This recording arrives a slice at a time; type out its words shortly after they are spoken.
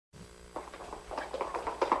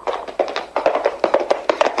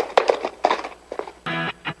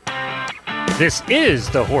This is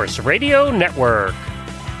the Horse Radio Network.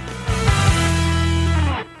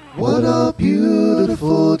 What a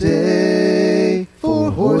beautiful day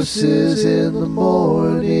for horses in the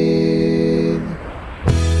morning.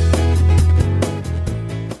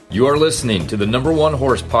 You are listening to the #1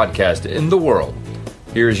 horse podcast in the world.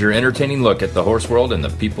 Here's your entertaining look at the horse world and the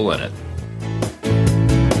people in it.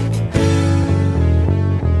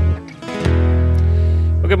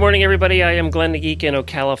 Well, good morning, everybody. I am Glenn the Geek in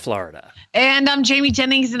Ocala, Florida. And I'm Jamie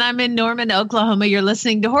Jennings, and I'm in Norman, Oklahoma. You're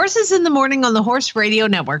listening to Horses in the Morning on the Horse Radio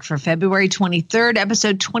Network for February 23rd,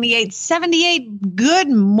 episode 2878. Good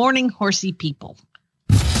morning, horsey people.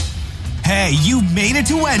 Hey, you made it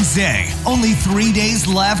to Wednesday. Only 3 days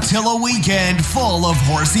left till a weekend full of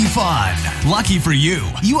horsey fun. Lucky for you,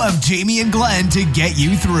 you have Jamie and Glenn to get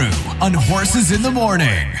you through on Horses in the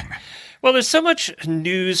Morning. Well, there's so much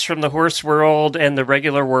news from the horse world and the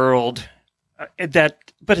regular world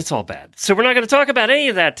but it's all bad. So we're not going to talk about any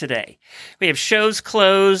of that today. We have shows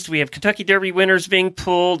closed. We have Kentucky Derby winners being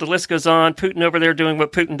pulled. The list goes on. Putin over there doing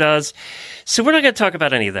what Putin does. So we're not going to talk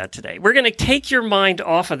about any of that today. We're going to take your mind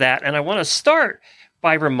off of that. And I want to start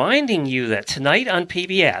by reminding you that tonight on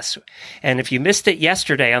PBS, and if you missed it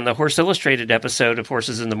yesterday on the Horse Illustrated episode of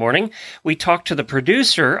Horses in the Morning, we talked to the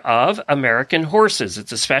producer of American Horses.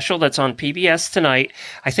 It's a special that's on PBS tonight.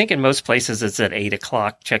 I think in most places it's at 8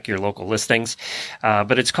 o'clock. Check your local listings.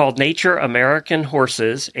 But it's called Nature American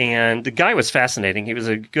Horses, and the guy was fascinating. He was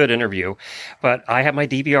a good interview. But I have my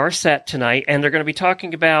DVR set tonight, and they're going to be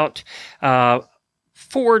talking about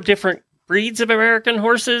 4 different breeds of American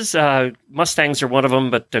horses. Mustangs are one of them,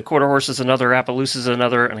 but quarter horse is another, Appaloosa is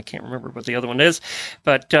another, and I can't remember what the other one is.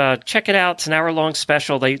 But check it out. It's an hour-long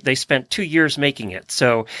special. They spent 2 years making it.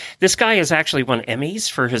 So this guy has actually won Emmys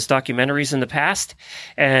for his documentaries in the past.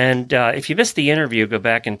 And if you missed the interview, go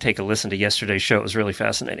back and take a listen to yesterday's show. It was really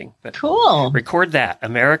fascinating. But cool. Record that.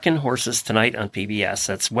 American Horses tonight on PBS.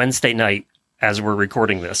 That's Wednesday night, as we're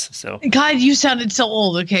recording this. So God, you sounded so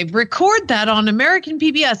old. Okay. Record that on American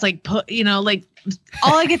PBS. Like, all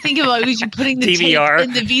I could think about was you putting the DVR. tape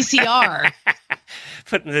in the VCR.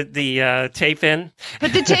 Putting the tape in.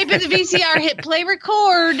 Put the tape in the VCR, hit play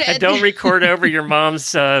record. And don't record over your mom's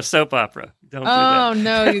soap opera. Don't do that. Oh,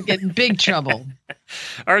 no, you get in big trouble.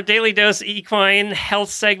 Our Daily Dose Equine Health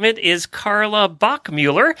segment is Carla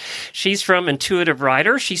Bachmueller. She's from Intuitive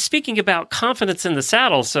Rider. She's speaking about confidence in the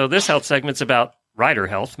saddle. So this health segment's about rider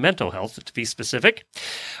health, mental health, to be specific.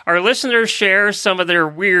 Our listeners share some of their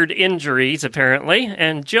weird injuries, apparently.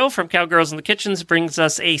 And Jill from Cowgirls in the Kitchens brings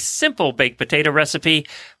us a simple baked potato recipe.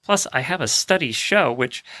 Plus, I have a study show,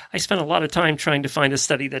 which I spent a lot of time trying to find a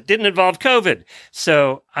study that didn't involve COVID.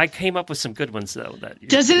 So I came up with some good ones, though.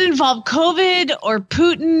 Does it involve COVID or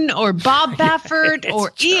Putin or Bob Baffert or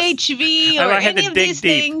EHV or any of these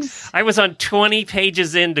things? I was on 20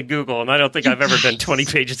 pages into Google, and I don't think I've ever been 20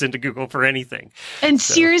 pages into Google for anything. And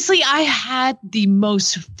seriously, I had the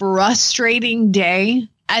most frustrating day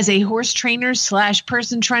as a horse trainer /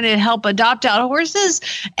 person trying to help adopt out horses.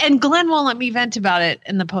 And Glenn won't let me vent about it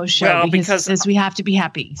in the post show because we have to be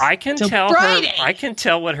happy. I can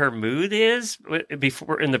tell what her mood is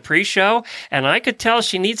before in the pre-show, and I could tell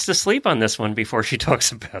she needs to sleep on this one before she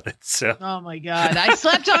talks about it. So, oh my God, I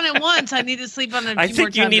slept on it once. I need to sleep on it. I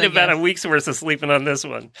think you need about a week's worth of sleeping on this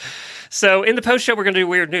one. So, in the post show, we're going to do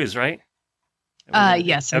weird news, right?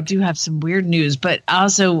 Yes, okay. I do have some weird news, but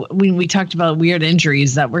also when we talked about weird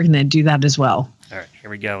injuries, that we're going to do that as well. All right, here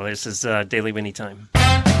we go. This is Daily Winnie time.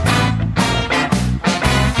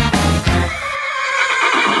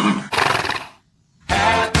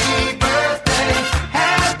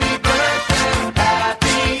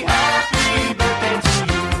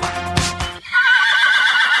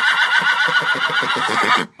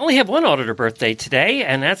 Only have one auditor birthday today,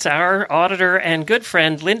 and that's our auditor and good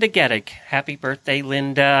friend, Linda Geddick. Happy birthday,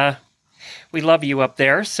 Linda. We love you up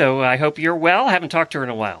there, so I hope you're well. I haven't talked to her in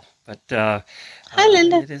a while, but hi,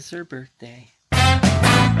 Linda. It is her birthday.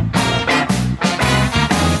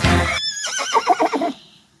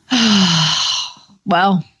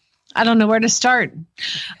 Well, I don't know where to start.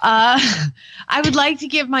 I would like to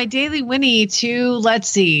give my Daily Winnie to, let's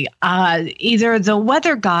see, either the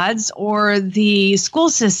weather gods or the school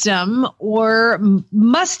system or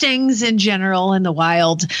Mustangs in general in the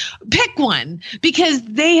wild. Pick one, because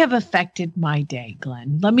they have affected my day,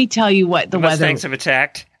 Glenn. Let me tell you what the Mustangs have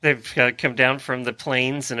attacked. They've come down from the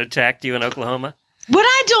plains and attacked you in Oklahoma. What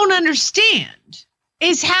I don't understand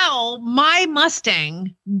is how my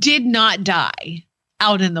Mustang did not die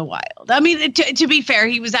out in the wild. I mean, to be fair,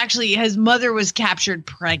 his mother was captured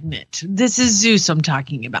pregnant. This is Zeus I'm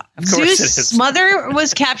talking about. Of course Zeus' mother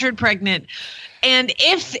was captured pregnant. And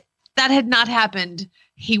if that had not happened,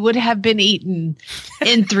 he would have been eaten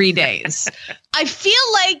in 3 days. I feel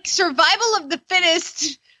like survival of the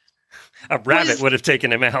fittest. A rabbit would have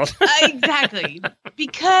taken him out. Exactly.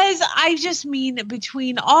 Because I just mean,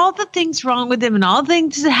 between all the things wrong with him and all the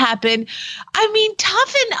things that happen, I mean,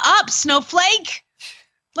 toughen up, Snowflake.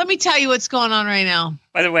 Let me tell you what's going on right now.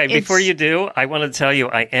 By the way, before you do, I want to tell you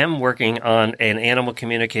I am working on an animal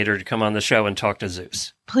communicator to come on the show and talk to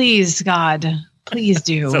Zeus. Please, God. Please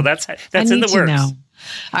do. So that's in the works. Know.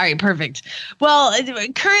 All right, perfect. Well,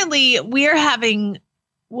 currently we are having,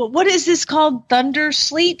 what is this called? Thunder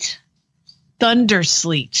sleet? Thunder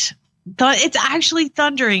sleet. It's actually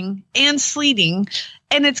thundering and sleeting,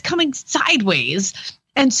 and it's coming sideways.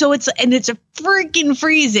 And so it's a freaking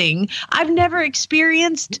freezing. I've never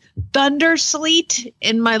experienced thunder sleet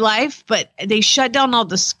in my life, but they shut down all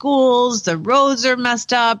the schools. The roads are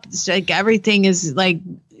messed up. It's like everything is like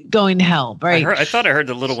going to hell, right? I thought I heard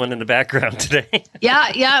the little one in the background today.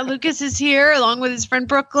 Yeah. Lucas is here along with his friend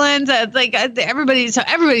Brooklyn. Everybody's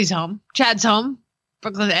home. Chad's home.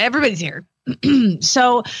 Brooklyn, everybody's here.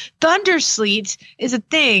 So thunder sleet is a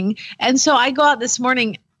thing. And so I go out this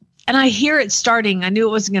morning and I hear it starting. I knew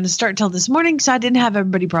it wasn't going to start till this morning, so I didn't have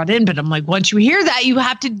everybody brought in. But I'm like, once you hear that, you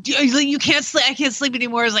have to. You can't sleep. I can't sleep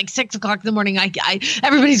anymore. It's like 6 o'clock in the morning.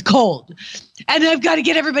 Everybody's cold, and I've got to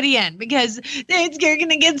get everybody in because it's going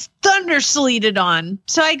to get thunder sleeted on.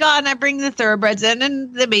 So I go and I bring the thoroughbreds in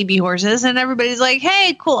and the baby horses, and everybody's like,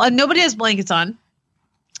 "Hey, cool." Nobody has blankets on,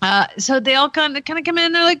 so they all kind of come in.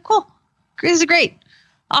 And they're like, "Cool, this is great,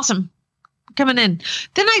 awesome." Coming in.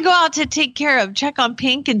 Then I go out to check on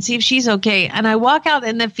Pink and see if she's okay. And I walk out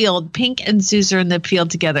in the field. Pink and Zeus are in the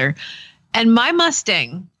field together. And my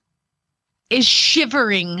Mustang is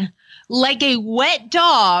shivering like a wet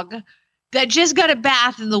dog that just got a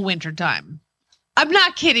bath in the wintertime. I'm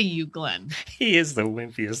not kidding you, Glenn. He is the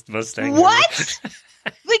wimpiest Mustang. What?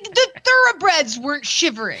 Like the thoroughbreds weren't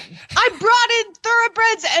shivering. I brought in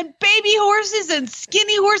thoroughbreds and baby horses and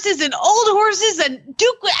skinny horses and old horses and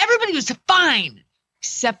Duke. Everybody was fine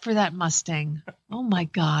except for that Mustang. Oh my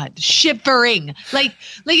God, shivering like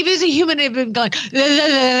if it was a human, it'd been going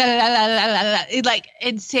like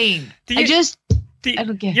insane. I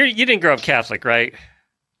don't get. You didn't grow up Catholic, right?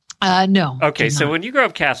 No. Okay, so when you grow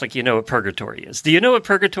up Catholic, you know what purgatory is. Do you know what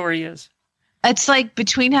purgatory is? It's like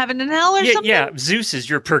between heaven and hell or something? Yeah, Zeus is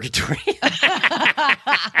your purgatory.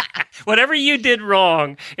 Whatever you did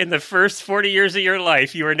wrong in the first 40 years of your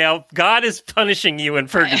life, God is punishing you in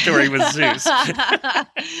purgatory with Zeus. I'm like,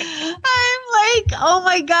 oh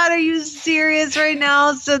my God, are you serious right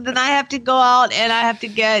now? So then I have to go out and I have to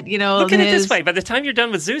get, Look at it this way. By the time you're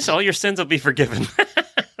done with Zeus, all your sins will be forgiven.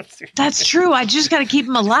 That's true. I just got to keep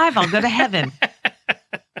him alive. I'll go to heaven.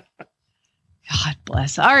 God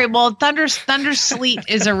bless. All right. Well, thunder sleet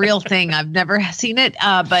is a real thing. I've never seen it,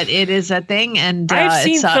 but it is a thing. And I've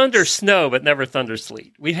seen thunder snow, but never thunder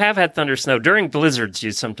sleet. We have had thunder snow during blizzards.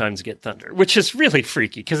 You sometimes get thunder, which is really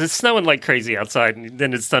freaky because it's snowing like crazy outside, and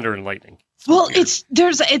then it's thunder and lightning.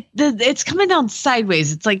 It's coming down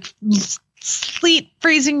sideways. It's like sleet,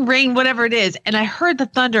 freezing, rain, whatever it is. And I heard the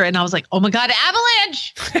thunder, and I was like, "Oh my God,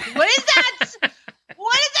 avalanche! What is that?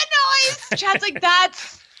 What is that noise?" Chad's like,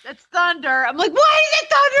 That's thunder. I'm like, why is it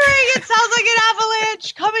thundering? It sounds like an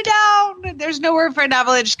avalanche coming down. There's nowhere for an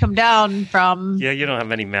avalanche to come down from. Yeah, you don't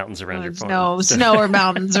have any mountains around your farm. No snow or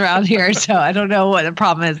mountains around here, so I don't know what the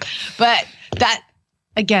problem is. But that,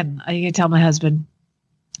 again, I can tell my husband,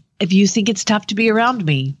 if you think it's tough to be around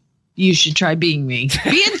me, you should try being me.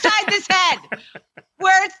 Be inside this head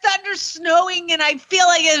where it's thunder snowing and I feel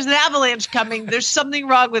like there's an avalanche coming. There's something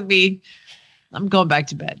wrong with me. I'm going back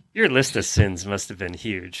to bed. Your list of sins must have been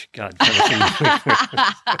huge. God.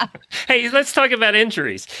 Hey, let's talk about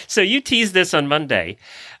injuries. So you teased this on Monday,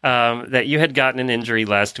 that you had gotten an injury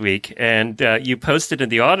last week, and you posted in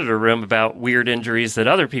the auditor room about weird injuries that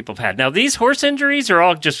other people have had. Now, these horse injuries are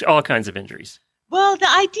all kinds of injuries? Well, the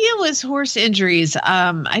idea was horse injuries.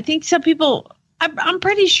 I think some people, I'm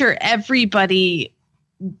pretty sure everybody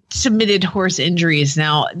submitted horse injuries.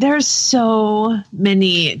 Now there's so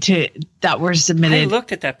many that were submitted. I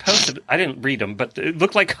looked at that post. I didn't read them, but it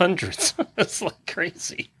looked like hundreds. It's like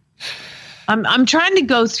crazy. I'm trying to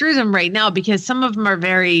go through them right now because some of them are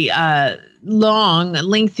very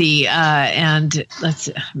lengthy, and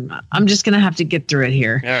I'm just gonna have to get through it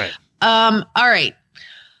here. All right.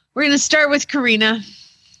 We're gonna start with Karina.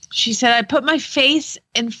 She said, I put my face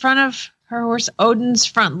in front of her horse Odin's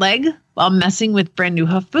front leg while messing with brand new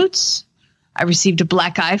hoof boots. I received a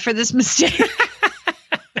black eye for this mistake.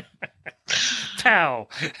 Pow.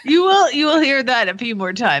 You will hear that a few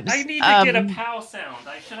more times. I need to get a pow sound.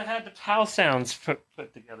 I should have had the pow sounds put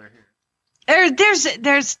together here.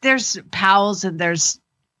 There's pals and there's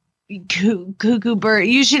cuckoo bird.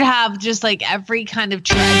 You should have just like every kind of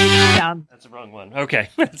tragedy sound. That's the wrong one. Okay.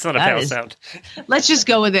 It's not a pal sound. Let's just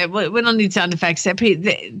go with it. We don't need sound effects.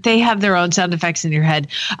 They have their own sound effects in your head.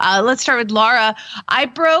 Let's start with Laura. I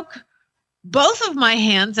broke both of my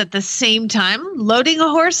hands at the same time loading a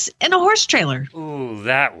horse in a horse trailer. Ooh,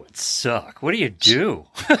 that would suck. What do you do?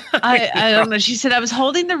 I don't know. She said I was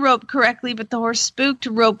holding the rope correctly, but the horse spooked.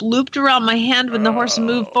 Rope looped around my hand when the horse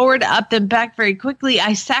moved forward, up, and back very quickly.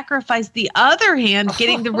 I sacrificed the other hand,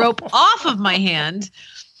 getting the rope off of my hand.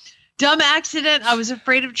 Dumb accident. I was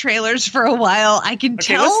afraid of trailers for a while. I can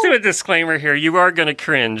tell. Let's do a disclaimer here. You are going to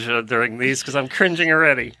cringe during these because I'm cringing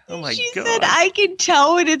already. Oh my God. She said, I can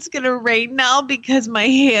tell when it's going to rain now because my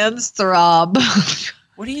hands throb.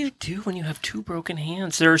 What do you do when you have two broken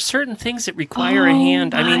hands? There are certain things that require a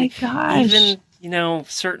hand. I mean, even,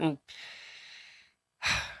 certain.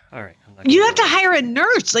 All right. You have to hire a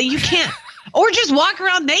nurse. Like you can't, or just walk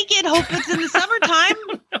around naked, hope it's in the summertime. I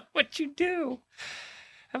don't know what you do.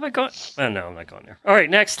 Have I gone? Oh, no, I'm not going there. All right,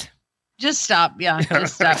 next. Just stop. Yeah,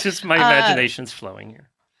 just stop. Just my imagination's flowing here.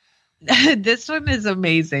 This one is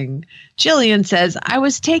amazing. Jillian says, I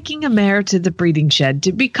was taking a mare to the breeding shed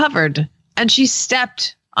to be covered, and she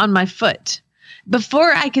stepped on my foot.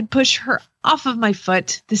 Before I could push her off of my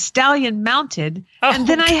foot, the stallion mounted, and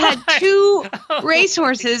then I had two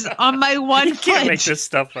racehorses on my one foot. You can't make this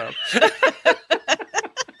stuff up.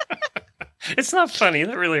 It's not funny.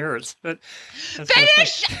 That really hurts. But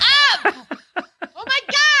finish up! Oh my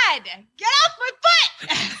God! Get off my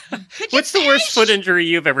foot! What's the worst foot injury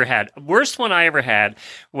you've ever had? Worst one I ever had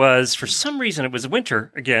was, for some reason, it was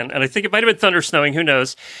winter again, and I think it might have been thunder snowing. Who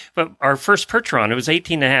knows? But our first Percheron, it was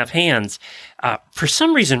 18 and a half hands. For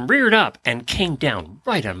some reason, reared up and came down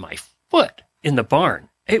right on my foot in the barn.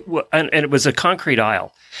 And it was a concrete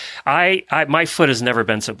aisle. My foot has never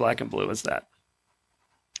been so black and blue as that.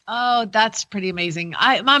 Oh, that's pretty amazing.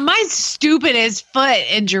 My stupidest foot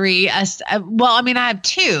injury. I have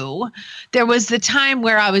two. There was the time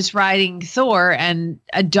where I was riding Thor and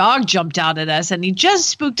a dog jumped out at us and he just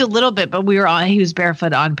spooked a little bit, but he was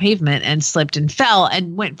barefoot on pavement and slipped and fell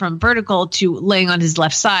and went from vertical to laying on his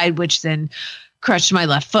left side, which then crushed my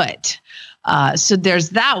left foot. So there's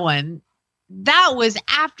that one. That was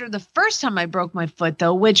after the first time I broke my foot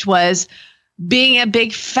though, which was being a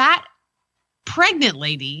big fat pregnant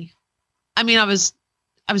lady. I mean, I was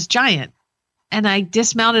giant and I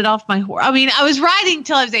dismounted off my horse. I mean, I was riding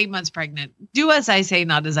till I was 8 months pregnant. Do as I say,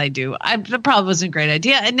 not as I do. That probably wasn't a great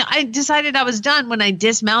idea. And I decided I was done when I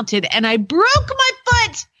dismounted and I broke my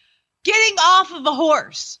foot getting off of a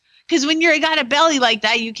horse. Because when you got a belly like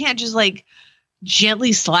that, you can't just like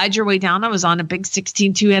gently slide your way down. I was on a big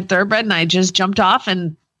 16-2 thoroughbred and I just jumped off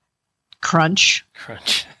and crunch.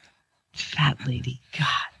 Fat lady. God.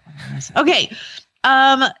 Okay.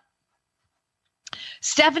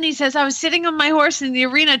 Stephanie says, I was sitting on my horse in the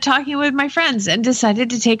arena talking with my friends and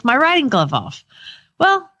decided to take my riding glove off.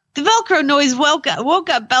 Well, the Velcro noise woke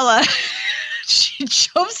up Bella. She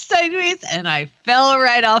jumped sideways and I fell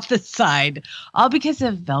right off the side, all because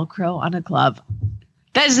of Velcro on a glove.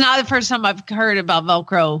 That is not the first time I've heard about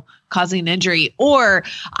Velcro causing an injury. Or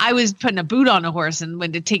I was putting a boot on a horse and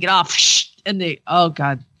went to take it off and oh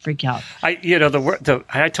God, freak out.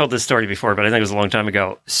 I told this story before, but I think it was a long time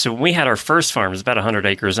ago. So when we had our first farm, it was about 100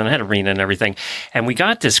 acres and it had arena and everything. And we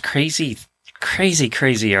got this crazy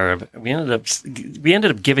Arab. We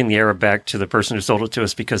ended up giving the Arab back to the person who sold it to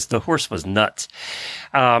us because the horse was nuts.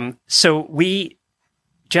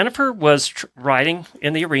 Jennifer was riding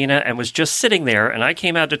in the arena and was just sitting there, and I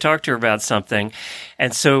came out to talk to her about something.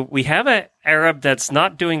 And so we have an Arab that's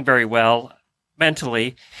not doing very well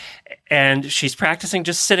mentally, and she's practicing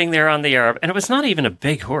just sitting there on the Arab, and it was not even a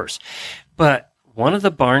big horse. But one of the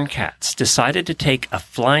barn cats decided to take a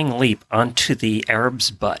flying leap onto the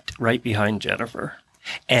Arab's butt right behind Jennifer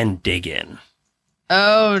and dig in.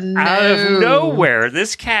 Oh, no. Out of nowhere,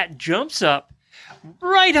 this cat jumps up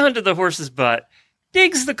right onto the horse's butt,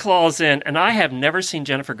 digs the claws in, and I have never seen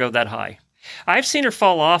Jennifer go that high. I've seen her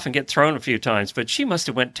fall off and get thrown a few times, but she must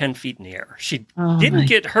have went 10 feet in the air. She didn't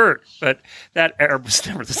get hurt, but that Arab was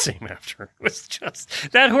never the same after. It was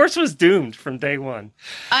just, that horse was doomed from day one.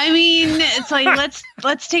 I mean, it's like,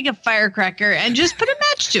 let's take a firecracker and just put a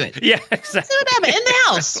match to it. Yeah, exactly. See what happened in the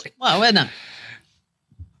house. Exactly. Well, no.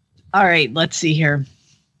 All right, let's see here.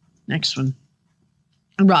 Next one.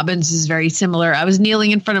 Robin's is very similar. I was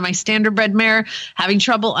kneeling in front of my standardbred mare, having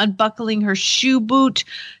trouble unbuckling her shoe boot.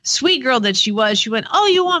 Sweet girl that she was, she went, "Oh,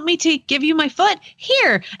 you want me to give you my foot?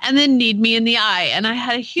 Here." And then kneed me in the eye. And I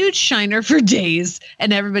had a huge shiner for days.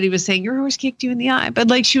 And everybody was saying, "Your horse kicked you in the eye." But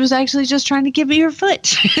like she was actually just trying to give me her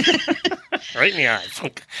foot. Right in the eye.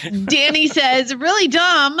 Danny says, "Really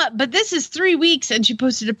dumb, but this is 3 weeks." And she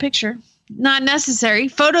posted a picture. Not necessary.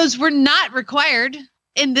 Photos were not required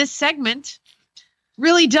in this segment.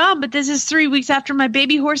 Really dumb, but this is 3 weeks after my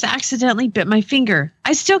baby horse accidentally bit my finger.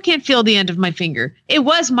 I still can't feel the end of my finger. It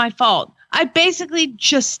was my fault. I basically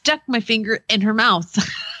just stuck my finger in her mouth.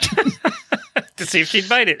 To see if she'd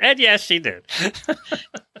bite it. And yes, she did.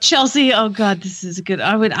 Chelsea, oh God, this is good.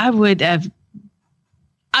 I would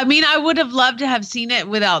have loved to have seen it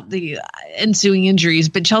without the ensuing injuries,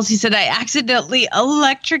 but Chelsea said, "I accidentally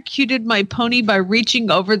electrocuted my pony by reaching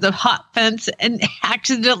over the hot fence and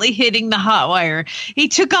accidentally hitting the hot wire. He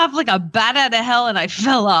took off like a bat out of hell and I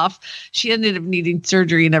fell off." She ended up needing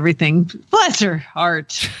surgery and everything. Bless her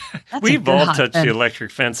heart. We've all touched the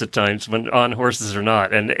electric fence at times, when on horses or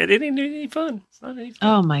not, and it ain't any fun. It's not any fun.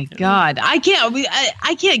 Oh my God. I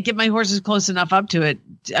can't get my horses close enough up to it.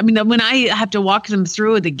 I mean, when I have to walk them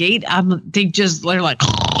through the gate, they're like,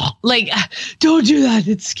 "Don't do that.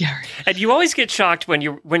 It's scary." And you always get shocked when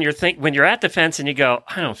you're at the fence and you go,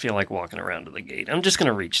 "I don't feel like walking around to the gate. I'm just going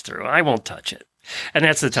to reach through. I won't touch it." And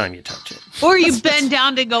that's the time you touch it. Or you bend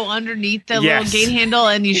down to go underneath the little gate handle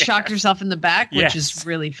and you shock yourself in the back, which is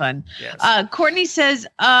really fun. Yes. Courtney says,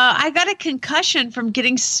 "I got a concussion from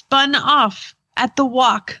getting spun off at the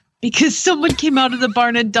walk because someone came out of the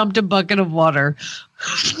barn and dumped a bucket of water."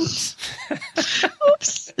 Oops.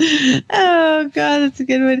 Oh, God, that's a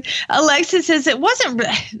good one. Alexa says,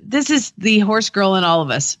 this is the horse girl in all of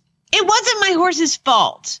us. "It wasn't my horse's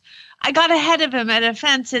fault. I got ahead of him at a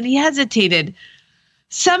fence and he hesitated.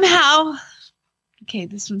 Somehow," okay,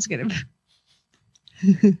 this one's going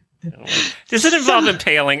to... Does it involve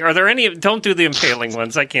impaling? Are there any? Don't do the impaling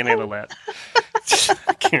ones. I can't handle that.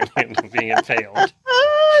 I can't handle being impaled.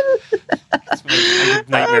 I have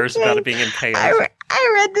nightmares about it being impaled.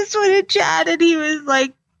 I read this one in chat and he was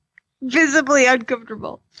like visibly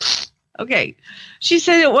uncomfortable. Okay. She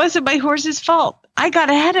said, "It wasn't my horse's fault. I got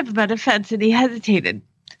ahead of him at a fence and he hesitated.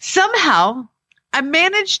 Somehow I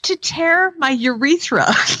managed to tear my urethra."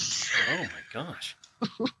 Oh my gosh.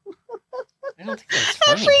 I don't think that's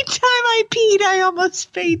funny. "Every time I peed, I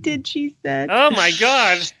almost fainted," she said. Oh my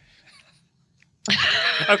God.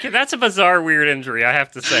 Okay, that's a bizarre, weird injury, I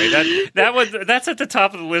have to say. That's at the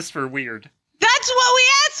top of the list for weird. That's what we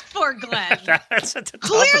asked for, Glenn. That's at the top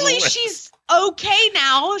Clearly, of the list. she's okay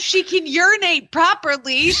now. She can urinate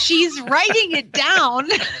properly. She's writing it down.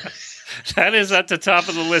 That is at the top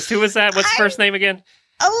of the list. Who is that? What's the first name again?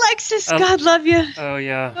 Alexis, God love you. Oh,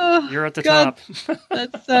 yeah. Oh, you're at the God. top.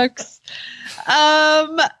 That sucks.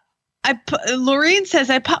 Laureen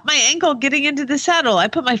says, "I popped my ankle getting into the saddle. I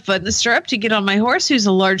put my foot in the stirrup to get on my horse, who's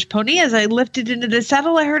a large pony. As I lifted into the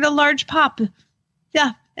saddle, I heard a large pop.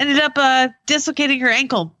 Yeah, ended up dislocating her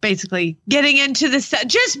ankle, basically. Getting into the saddle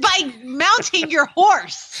just by mounting your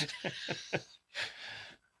horse."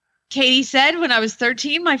 Katie said, "When I was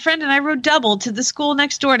 13, my friend and I rode double to the school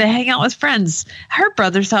next door to hang out with friends. Her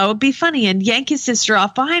brother thought it would be funny and yanked his sister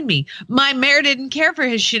off behind me. My mare didn't care for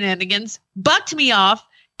his shenanigans, bucked me off,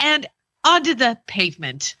 and onto the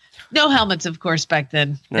pavement." No helmets, of course, back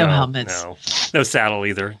then. No helmets. No saddle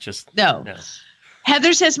either. Just no.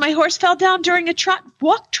 Heather says, "My horse fell down during a trot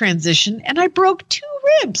walk transition, and I broke 2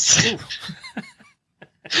 ribs."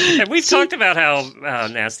 And we've talked about how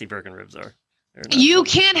nasty broken ribs are. You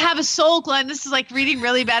can't have a soul, Glenn. This is like reading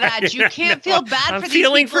really bad ads. You can't feel bad for these people. I'm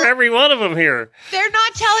feeling for every one of them here. They're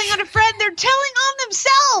not telling on a friend. They're telling on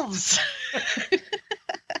themselves.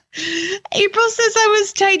 April says, "I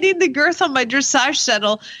was tightening the girth on my dressage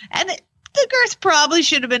saddle, and the girth probably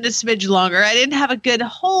should have been a smidge longer. I didn't have a good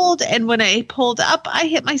hold, and when I pulled up, I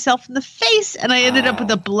hit myself in the face, and I ended up with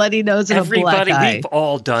a bloody nose and a black eye." We've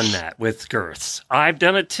all done that with girths. I've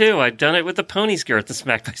done it too. I've done it with the pony's girth and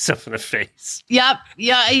smacked myself in the face. Yep.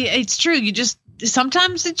 Yeah, it's true.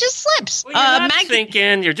 Sometimes it just slips. Well, you're not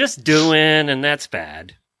thinking, you're just doing, and that's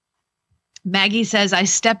bad. Maggie says, "I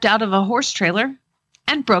stepped out of a horse trailer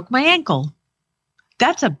and broke my ankle."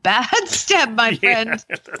 That's a bad step, my friend.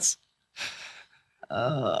 Yeah, that's...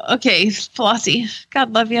 Okay, Flossie,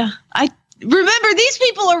 God love you. I remember these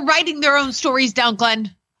people are writing their own stories down,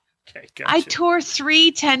 Glenn. Okay, gotcha. I tore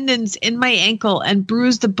 3 tendons in my ankle and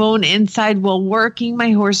bruised the bone inside while working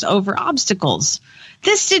my horse over obstacles.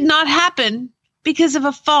 This did not happen because of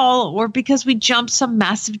a fall or because we jumped some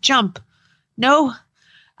massive jump. No,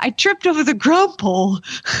 I tripped over the ground pole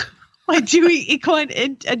by doing equine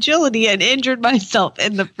agility and injured myself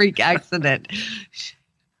in the freak accident.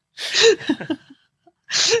 The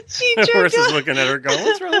horse is looking at her going,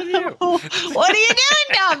 what's wrong with you? What are you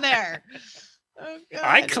doing down there? Oh, God.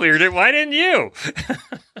 I cleared it. Why didn't you?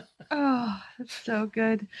 Oh, that's so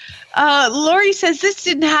good. Lori says this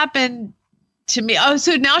didn't happen to me. Oh,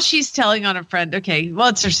 so now she's telling on a friend. Okay, well,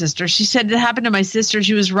 it's her sister. She said it happened to my sister.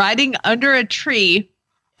 She was riding under a tree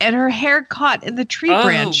and her hair caught in the tree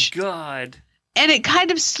branch. Oh, God. And it kind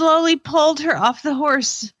of slowly pulled her off the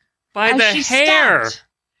horse. By the hair. Stopped.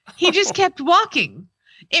 He just kept walking.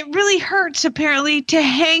 It really hurts, apparently, to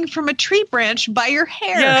hang from a tree branch by your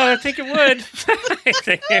hair. Yeah, I think it would.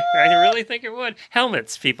 I really think it would.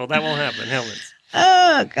 Helmets, people. That won't happen. Helmets.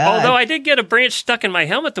 Oh, God. Although I did get a branch stuck in my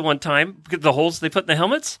helmet the one time, the holes they put in the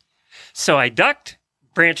helmets. So I ducked.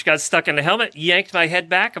 Branch got stuck in the helmet, yanked my head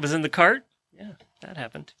back. I was in the cart. Yeah, that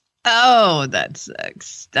happened. Oh, that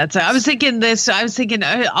sucks. I was thinking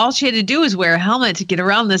all she had to do was wear a helmet to get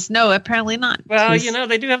around this. No, apparently not. Well,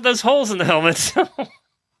 they do have those holes in the helmets.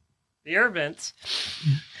 The air vents.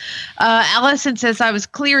 Allison says, I was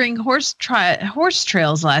clearing horse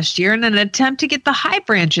trails last year in an attempt to get the high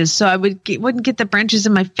branches so I wouldn't get the branches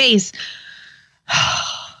in my face.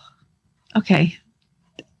 Okay.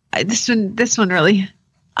 This one really...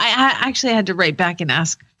 I actually had to write back and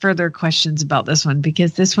ask further questions about this one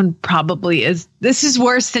because this one probably is. This is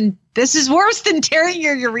worse than tearing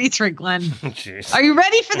your urethra, Glenn. Jeez. Are you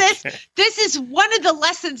ready for this? Okay. This is one of the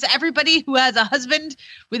lessons. Everybody who has a husband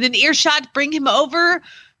within earshot, bring him over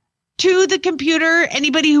to the computer.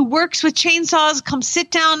 Anybody who works with chainsaws, come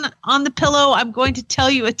sit down on the pillow. I'm going to tell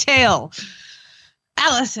you a tale.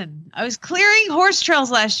 Allison, I was clearing horse trails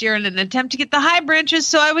last year in an attempt to get the high branches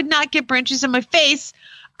so I would not get branches in my face.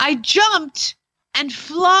 I jumped and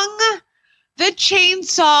flung the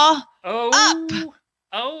chainsaw up.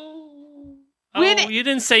 Oh, you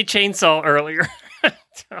didn't say chainsaw earlier.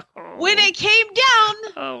 When it came down,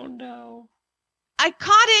 oh no, I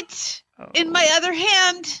caught it in my other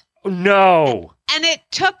hand. Oh, no. And it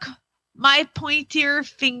took my pointer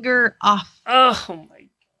finger off. Oh my.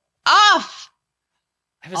 Off.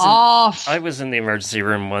 I was in the emergency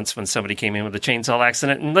room once when somebody came in with a chainsaw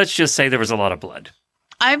accident, and let's just say there was a lot of blood.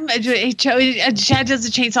 Chad does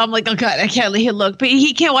the chainsaw. I'm like, oh God, I can't let him look, but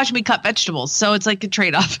he can't watch me cut vegetables, so it's like a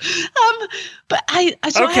trade-off. But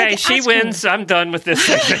she wins. I'm done with this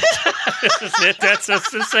segment. This is it.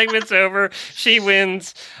 The segment's over. She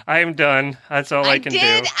wins. I'm done. That's all I can do.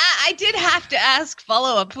 I did have to ask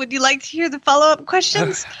follow-up. Would you like to hear the follow-up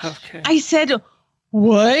questions? Okay. I said,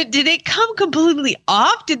 what? Did it come completely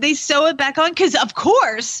off? Did they sew it back on? Because, of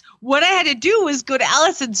course, what I had to do was go to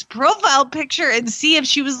Allison's profile picture and see if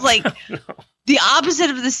she was like the opposite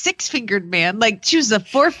of the six-fingered man. Like, she was the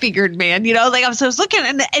four-fingered man, you know? Like, I was looking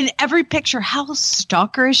and every picture, how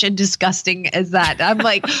stalkerish and disgusting is that? I'm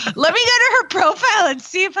like, let me go to her profile and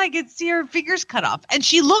see if I can see her fingers cut off. And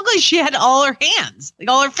she looked like she had all her hands, like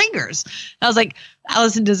all her fingers. And I was like,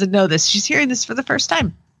 Allison doesn't know this. She's hearing this for the first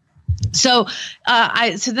time. So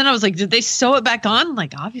then I was like, did they sew it back on?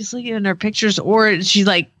 Like, obviously in her pictures, or she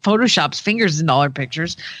like photoshops fingers in all her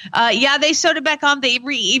pictures. Yeah, they sewed it back on. They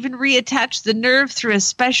even reattached the nerve through a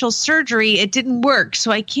special surgery. It didn't work. So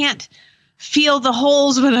I can't feel the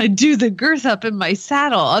holes when I do the girth up in my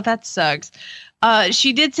saddle. Oh, that sucks.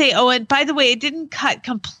 She did say, oh, and by the way, it didn't cut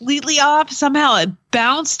completely off. Somehow it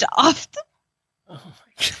bounced off. Oh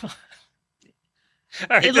my God.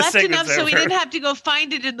 Right, it left enough so we didn't have to go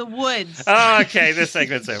find it in the woods. Oh, okay. This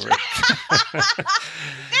segment's over. There's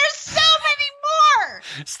so many more.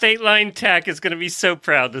 State Line Tack is going to be so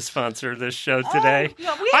proud to sponsor this show today.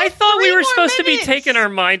 Oh, I thought we were supposed to be taking our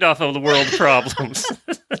mind off of the world problems.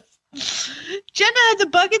 Jenna had the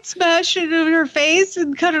bucket smash in her face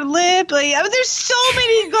and cut her lip. There's so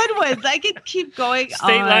many good ones. I could keep going on.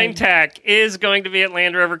 State Line Tack is going to be at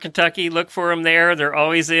Land Rover, Kentucky. Look for them there. They're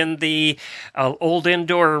always in the old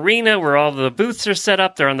indoor arena where all the booths are set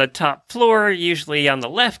up. They're on the top floor, usually on the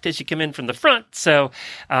left as you come in from the front. So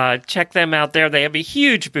check them out there. They have a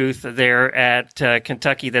huge booth there at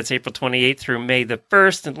Kentucky. That's April 28th through May the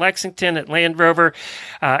 1st in Lexington at Land Rover.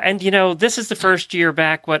 And, this is the first year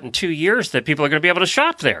back, in 2 years that people are going to be able to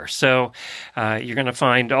shop there. So you're going to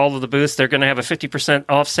find all of the booths. They're going to have a 50%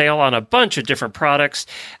 off sale on a bunch of different products.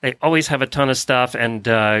 They always have a ton of stuff, and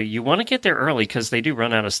you want to get there early because they do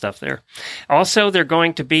run out of stuff there. Also, they're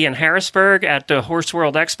going to be in Harrisburg at the Horse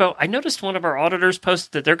World Expo. I noticed one of our auditors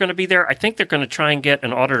posted that they're going to be there. I think they're going to try and get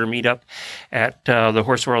an auditor meetup at the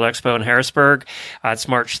Horse World Expo in Harrisburg. It's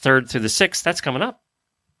March 3rd through the 6th. That's coming up.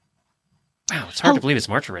 Wow, it's hard to believe it's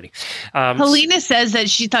March already. Helena says that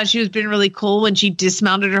she thought she was being really cool when she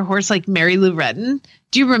dismounted her horse like Mary Lou Retton.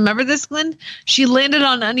 Do you remember this, Glenn? She landed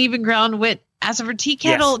on uneven ground with as of her tea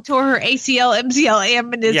kettle, tore her ACL, MCL,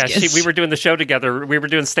 and meniscus. Yeah, we were doing the show together. We were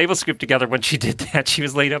doing Stable Scoop together when she did that. She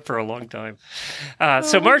was laid up for a long time.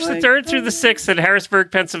 So March the 3rd through the 6th in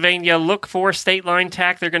Harrisburg, Pennsylvania. Look for State Line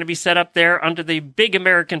Tack. They're going to be set up there under the big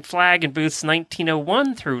American flag in booths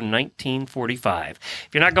 1901 through 1945. If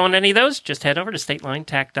you're not going to any of those, just head over to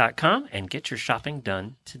statelinetack.com and get your shopping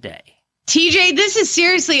done today. TJ, this is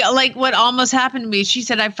seriously like what almost happened to me. She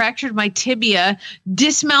said I fractured my tibia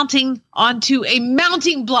dismounting onto a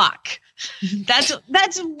mounting block. That's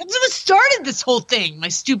what started this whole thing. My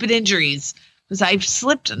stupid injuries was I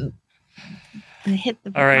slipped and hit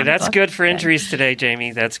the. All right, that's good for injuries today,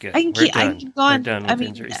 Jamie. That's good. I can keep going. We're done with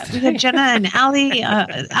injuries. We have Jenna and Allie.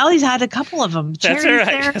 Allie's had a couple of them. That's Cherry's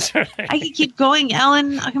right. there. That's right. I can keep going.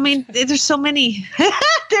 Ellen. I mean, there's so many.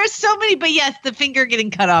 There's so many. But yes, the finger getting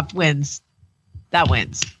cut off wins. That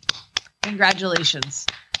wins. Congratulations.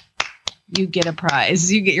 You get a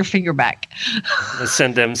prize. You get your finger back. Let's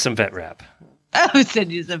send them some vet wrap. I'll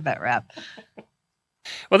send you some vet wrap.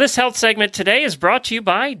 Well, this health segment today is brought to you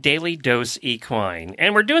by Daily Dose Equine.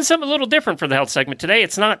 And we're doing something a little different for the health segment today.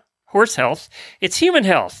 It's not horse health, it's human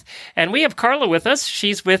health. And we have Carla with us.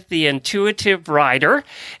 She's with the Intuitive Rider.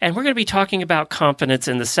 And we're going to be talking about confidence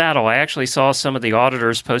in the saddle. I actually saw some of the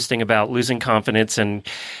auditors posting about losing confidence and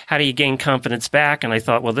how do you gain confidence back. And I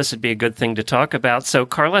thought, well, this would be a good thing to talk about. So,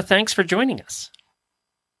 Carla, thanks for joining us.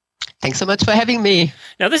 Thanks so much for having me.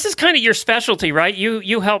 Now, this is kind of your specialty, right?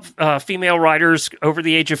 You help female riders over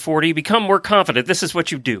the age of 40 become more confident. This is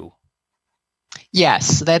what you do.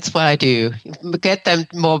 Yes, that's what I do. Get them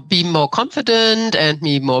be more confident and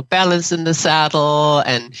be more balanced in the saddle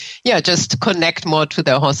and just connect more to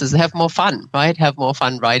their horses and have more fun, right? Have more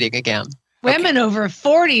fun riding again. Women over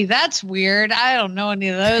 40, that's weird. I don't know any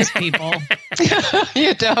of those people.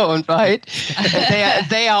 You don't, right?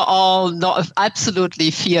 They are all not absolutely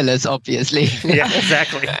fearless, obviously. Yeah,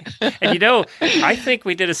 exactly. And I think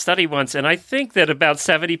we did a study once, and I think that about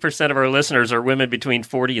 70% of our listeners are women between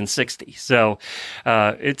 40 and 60. So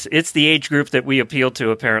it's the age group that we appeal to,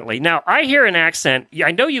 apparently. Now, I hear an accent.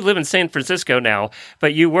 I know you live in San Francisco now,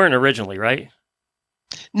 but you weren't originally, right?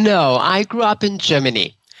 No, I grew up in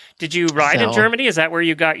Germany. Did you ride in Germany? Is that where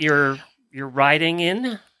you got your riding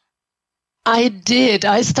in? I did.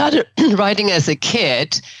 I started riding as a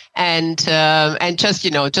kid and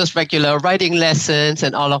just regular riding lessons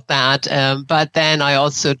and all of that. But then I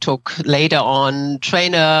also took later on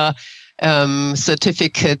trainer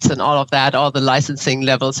certificates and all of that, all the licensing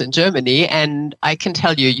levels in Germany. And I can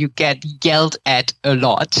tell you, you get yelled at a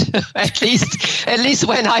lot. at least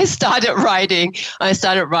when I started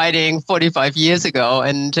riding 45 years ago.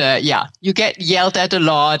 And you get yelled at a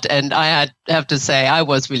lot. And I have to say, I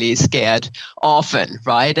was really scared often,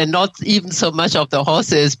 right? And not even so much of the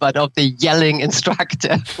horses, but of the yelling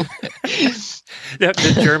instructor. The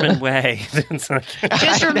German way.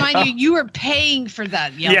 Just to remind you were paying for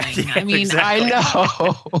that yelling. Yeah, I mean, exactly.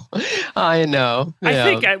 I know. I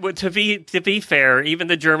think to be fair, even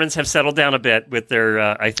the Germans have settled down a bit with their.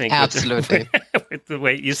 I think absolutely with the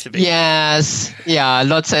way it used to be. Yes,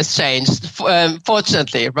 lots has changed.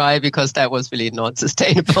 Fortunately, right? Because that was really not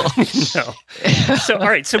sustainable. No. So all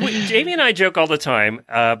right. So Jamie and I joke all the time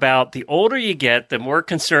about the older you get, the more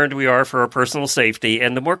concerned we are for our personal safety,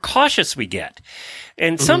 and the more cautious we get.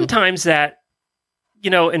 And sometimes that,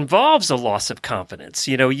 involves a loss of confidence.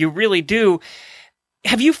 You really do.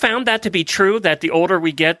 Have you found that to be true, that the older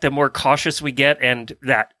we get, the more cautious we get, and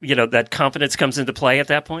that, that confidence comes into play at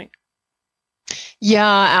that point?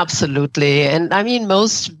 Yeah, absolutely. And I mean,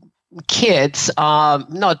 most kids are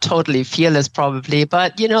not totally fearless probably,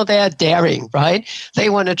 but they are daring, right? They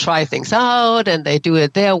want to try things out and they do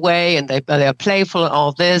it their way and they're playful and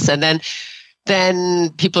all this. And then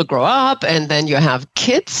people grow up and then you have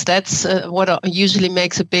kids. That's what usually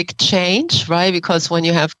makes a big change, right? Because when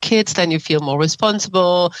you have kids, then you feel more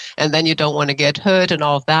responsible and then you don't want to get hurt and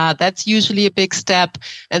all of that. That's usually a big step.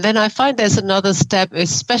 And then I find there's another step,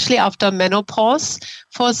 especially after menopause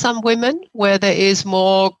for some women, where there is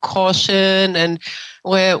more caution and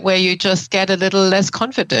where you just get a little less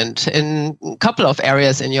confident in a couple of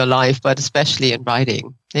areas in your life, but especially in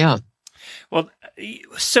riding. Yeah. Well,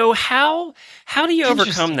 so how do you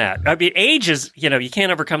overcome that? I mean, age is, you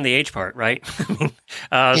can't overcome the age part, right? So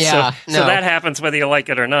that happens whether you like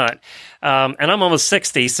it or not. And I'm almost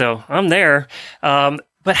 60, so I'm there.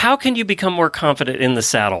 But how can you become more confident in the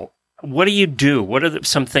saddle? What do you do? What are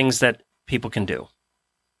some things that people can do?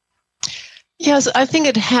 Yes, I think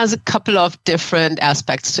it has a couple of different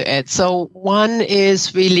aspects to it. So one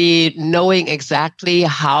is really knowing exactly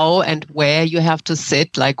how and where you have to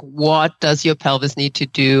sit, like what does your pelvis need to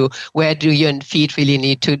do, where do your feet really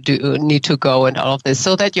need to go and all of this,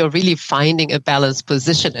 so that you're really finding a balanced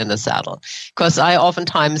position in the saddle. Because I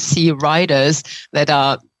oftentimes see riders that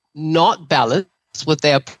are not balanced with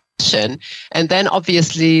their position, and then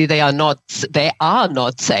obviously they are not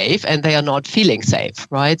safe and they are not feeling safe,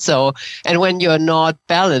 right? So, and when you're not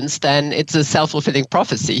balanced, then it's a self-fulfilling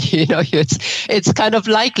prophecy. It's kind of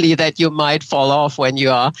likely that you might fall off when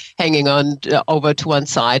you are hanging on over to one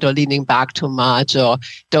side or leaning back too much, or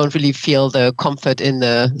don't really feel the comfort in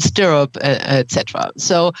the stirrup, etc.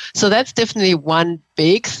 So that's definitely one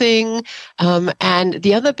big thing. And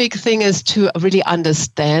the other big thing is to really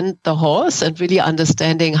understand the horse and really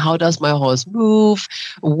understanding, how does my horse move?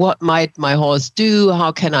 What might my horse do?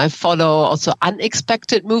 How can I follow also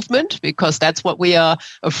unexpected movement? Because that's what we are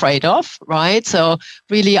afraid of, right? So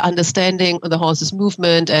really understanding the horse's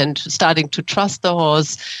movement and starting to trust the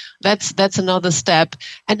horse. That's another step.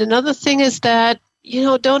 And another thing is that,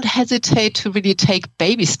 don't hesitate to really take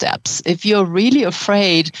baby steps. If you're really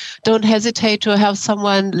afraid, don't hesitate to have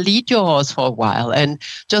someone lead your horse for a while and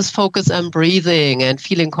just focus on breathing and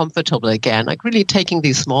feeling comfortable again, like really taking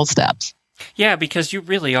these small steps. Yeah, because you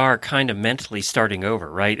really are kind of mentally starting over,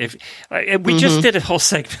 right? If we just did a whole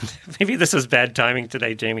segment, maybe this is bad timing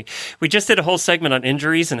today, Jamie. We just did a whole segment on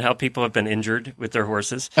injuries and how people have been injured with their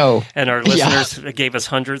horses. Oh, and our listeners gave us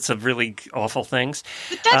hundreds of really awful things.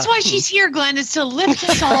 But that's why she's here, Glenn, is to lift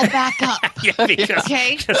us all back up. Yeah, because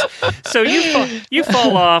so you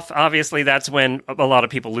fall off. Obviously, that's when a lot of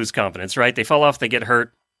people lose confidence, right? They fall off, they get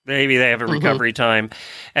hurt. Maybe they have a recovery time,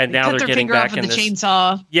 and now they're getting back in the this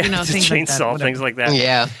chainsaw. Yeah, things like that.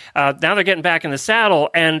 Yeah. Now they're getting back in the saddle,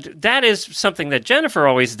 and that is something that Jennifer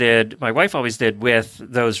always did. My wife always did with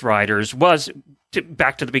those riders, was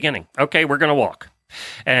back to the beginning. Okay, we're going to walk,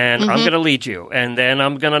 and I'm going to lead you, and then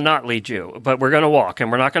I'm going to not lead you, but we're going to walk,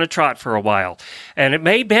 and we're not going to trot for a while. And it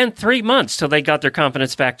may have been 3 months till they got their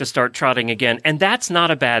confidence back to start trotting again, and that's not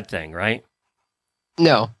a bad thing, right?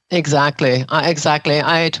 No, exactly.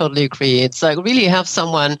 I totally agree. It's like really have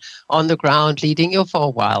someone on the ground leading you for a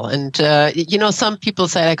while. And, some people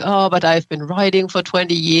say like, oh, but I've been riding for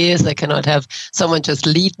 20 years. I cannot have someone just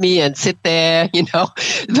lead me and sit there,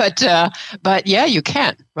 But yeah, you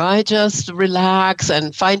can, right? Just relax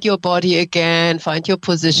and find your body again, find your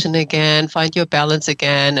position again, find your balance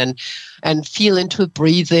again, and feel into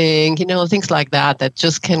breathing, things like that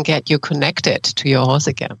just can get you connected to your horse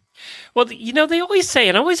again. Well, they always say,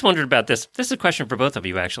 and I always wondered about this. This is a question for both of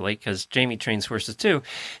you, actually, because Jamie trains horses too.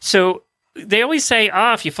 So they always say,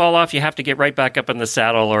 if you fall off, you have to get right back up in the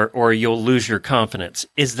saddle or you'll lose your confidence.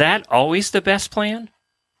 Is that always the best plan?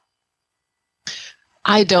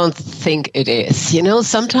 I don't think it is.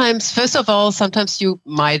 Sometimes you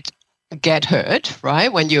might get hurt,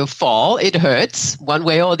 right? When you fall, it hurts one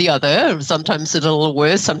way or the other. Sometimes a little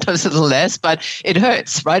worse, sometimes a little less, but it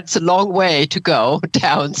hurts, right? It's a long way to go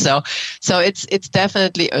down. So it's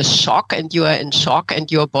definitely a shock, and you are in shock,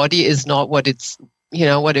 and your body is not what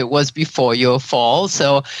what it was before your fall.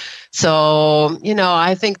 So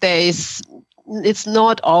I think it's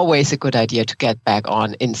not always a good idea to get back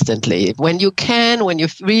on instantly. When you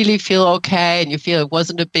really feel okay and you feel it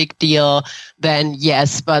wasn't a big deal, then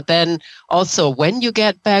yes. But then also when you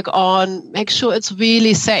get back on, make sure it's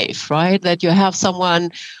really safe, right? That you have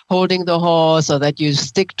someone holding the horse, or that you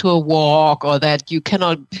stick to a walk, or that you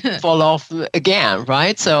cannot fall off again,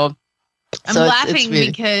 right? So I'm laughing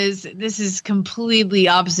because this is completely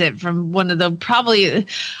opposite from one of the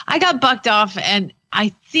I got bucked off, and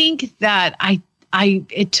I think that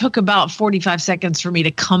it took about 45 seconds for me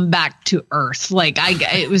to come back to earth. Like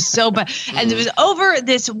it was so bad. And it was over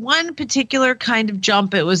this one particular kind of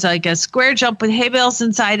jump. It was like a square jump with hay bales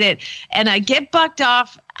inside it. And I get bucked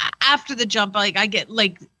off after the jump. Like I get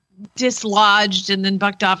dislodged and then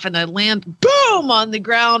bucked off, and I land boom on the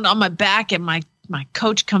ground on my back. And my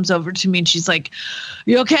coach comes over to me and she's like,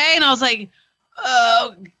 "You okay?" And I was like,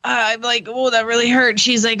 "Oh," I'm like, "Oh, that really hurt."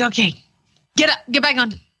 She's like, "Okay, get up, get back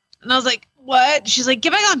on." And I was like, "What?" She's like,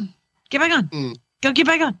 "Get back on, go get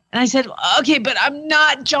back on." And I said, "Okay, but I'm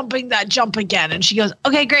not jumping that jump again." And she goes,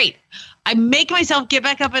 "Okay, great." I make myself get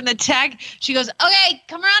back up in the tag. She goes, "Okay,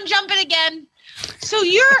 come around, jump it again." So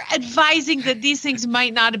you're advising that these things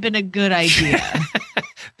might not have been a good idea.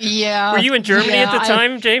 Yeah. Were you in Germany at the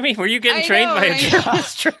time, Jamie? Were you getting trained by a German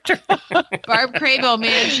instructor? Barb Crable,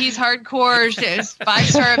 man, she's hardcore.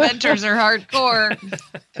 5-star eventers are hardcore.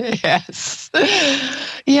 Yes.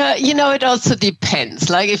 Yeah, it also depends.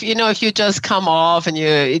 Like if you just come off and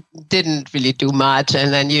it didn't really do much,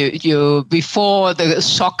 and then you before the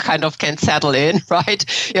shock kind of can settle in,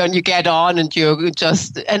 right? And you get on and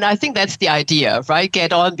and I think that's the idea, right?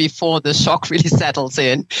 Get on before the shock really settles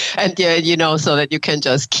in, and so that you can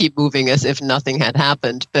just keep moving as if nothing had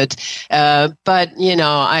happened. But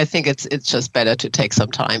I think it's just better to take some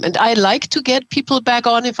time. And I like to get people back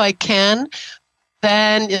on if I can.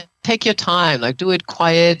 Then take your time, like do it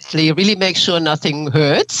quietly, really make sure nothing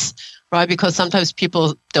hurts, right? Because sometimes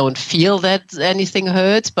people don't feel that anything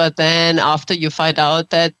hurts, but then after you find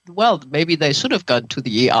out that, well, maybe they should have gone to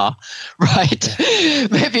the ER, right?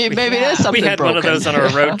 maybe there's something We had broken. one of those on our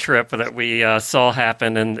road trip that we saw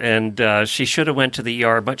happen, and she should have went to the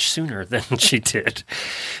ER much sooner than she did.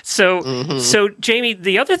 So Jamie,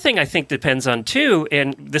 the other thing I think depends on too,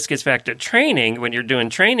 and this gets back to training, when you're doing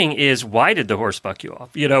training, is why did the horse buck you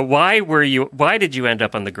off? Why did you end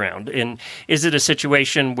up on the ground? And is it a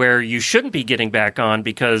situation where you shouldn't be getting back on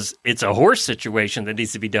because it's a horse situation that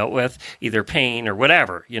needs to be dealt with, either pain or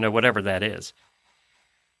whatever, whatever that is?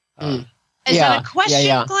 Is that a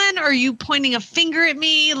question, Glenn? Or are you pointing a finger at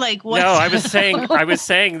me? Like what? No, I was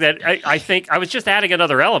saying that I think I was just adding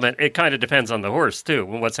another element. It kind of depends on the horse too,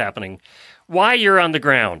 and what's happening, why you're on the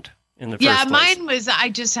ground in the first place. Mine was, I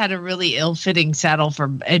just had a really ill-fitting saddle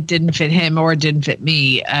it didn't fit him or it didn't fit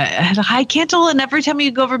me. I had a high cantle, and every time you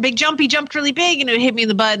go over a big jump, he jumped really big and it would hit me in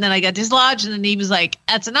the butt, and then I got dislodged, and then he was like,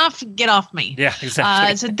 that's enough, get off me. Yeah,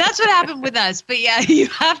 exactly. So that's what happened with us. But yeah, you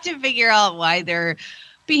have to figure out why they're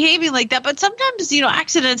behaving like that. But sometimes,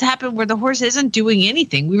 accidents happen where the horse isn't doing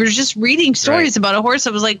anything. We were just reading stories about a horse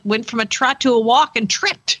that was went from a trot to a walk and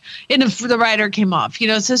tripped, and the rider came off.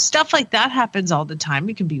 So stuff like that happens all the time.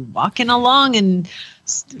 You can be walking along and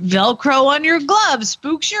Velcro on your glove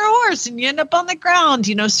spooks your horse and you end up on the ground,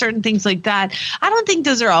 certain things like that. I don't think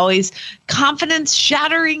those are always confidence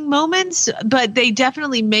shattering moments, but they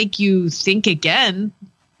definitely make you think again.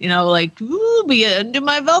 Ooh, we undo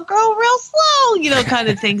my Velcro real slow, kind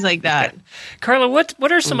of things like that. Carla,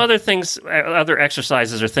 what are some other things, other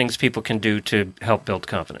exercises or things people can do to help build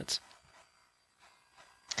confidence?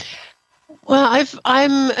 Well,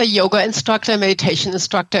 I'm a yoga instructor, meditation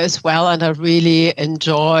instructor as well, and I really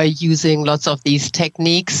enjoy using lots of these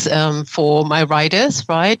techniques for my riders,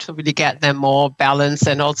 right, to really get them more balanced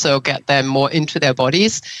and also get them more into their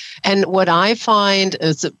bodies. And what I find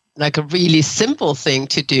is like a really simple thing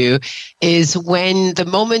to do is when the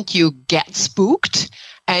moment you get spooked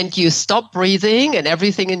and you stop breathing and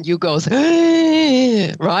everything in you goes,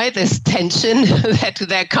 right? This tension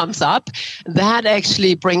that comes up, that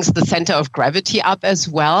actually brings the center of gravity up as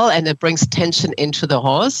well, and it brings tension into the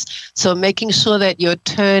horse. So making sure that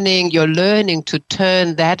you're learning to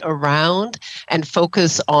turn that around and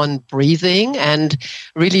focus on breathing and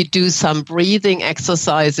really do some breathing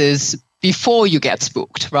exercises before you get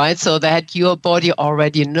spooked, right? So that your body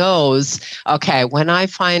already knows, okay, when I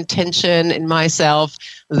find tension in myself,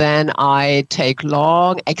 then I take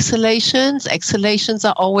long exhalations. Exhalations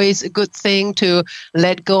are always a good thing to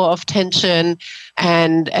let go of tension.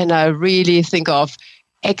 And I really think of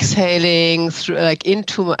exhaling through,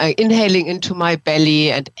 inhaling into my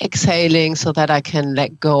belly and exhaling so that I can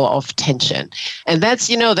let go of tension. And that's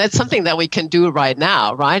something that we can do right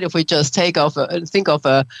now, right? If we just think of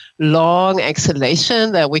a long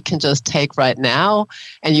exhalation that we can just take right now,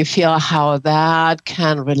 and you feel how that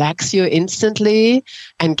can relax you instantly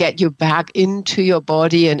and get you back into your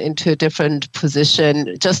body and into a different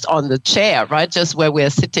position just on the chair, right? Just where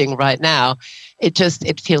we're sitting right now.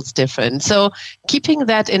 It feels different. So keeping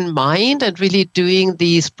that in mind and really doing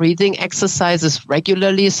these breathing exercises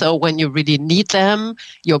regularly, so when you really need them,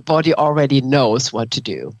 your body already knows what to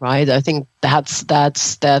do, right? I think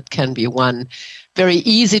that can be one very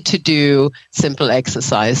easy to do, simple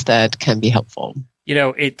exercise that can be helpful.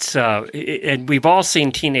 It's and we've all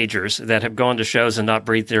seen teenagers that have gone to shows and not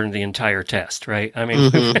breathed during the entire test, right? I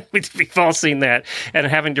mean, we've all seen that, and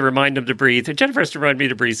having to remind them to breathe. And Jennifer has to remind me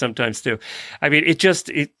to breathe sometimes too. I mean, it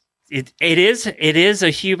is a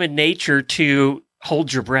human nature to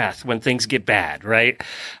hold your breath when things get bad, right?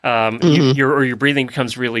 Your breathing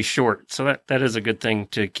becomes really short. So that is a good thing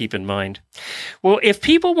to keep in mind. Well, if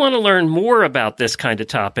people want to learn more about this kind of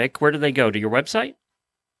topic, where do they go? To your website?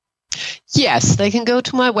 Yes, they can go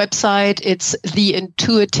to my website. It's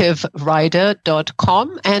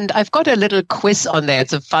theintuitiverider.com. And I've got a little quiz on there.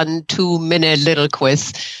 It's a fun 2-minute little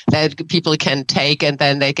quiz that people can take. And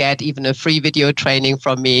then they get even a free video training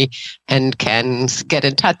from me and can get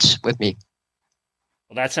in touch with me.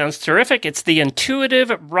 Well, that sounds terrific. It's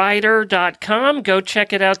theintuitiverider.com. Go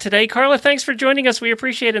check it out today. Carla, thanks for joining us. We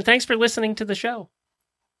appreciate it. And thanks for listening to the show.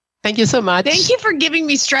 Thank you so much. Thank you for giving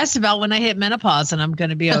me stress about when I hit menopause and I'm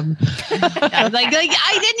going to be like I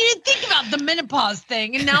didn't even think about the menopause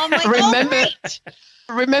thing. And now I'm like,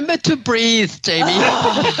 remember to breathe, Jamie.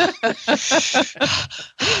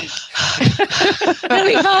 It'll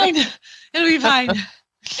be fine. It'll be fine.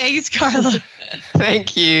 Thanks, Carla.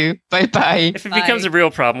 Thank you. Bye-bye. If it becomes a real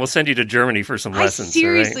problem, we'll send you to Germany for some lessons. I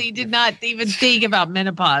seriously did not even think about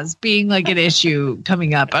menopause being like an issue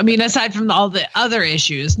coming up. I mean, aside from all the other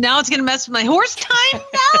issues. Now it's going to mess with my horse time?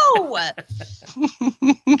 No!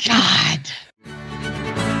 God.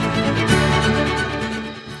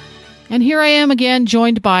 And here I am again,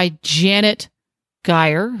 joined by Janet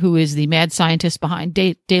Geyer, who is the mad scientist behind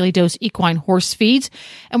Daily Dose Equine Horse Feeds.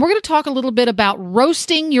 And we're going to talk a little bit about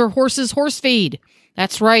roasting your horse's horse feed.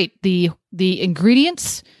 That's right. The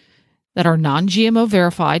ingredients that are non-GMO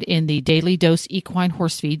verified in the Daily Dose Equine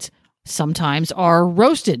Horse Feeds sometimes are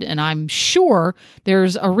roasted. And I'm sure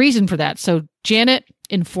there's a reason for that. So Janet,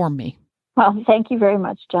 inform me. Well, thank you very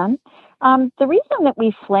much, Jen. The reason that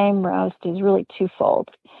we flame roast is really twofold.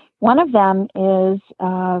 One of them is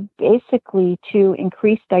basically to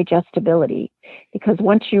increase digestibility, because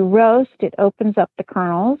once you roast, it opens up the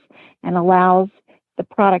kernels and allows the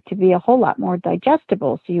product to be a whole lot more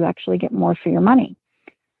digestible, so you actually get more for your money.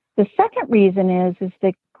 The second reason is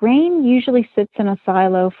that grain usually sits in a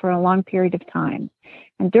silo for a long period of time.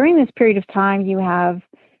 And during this period of time, you have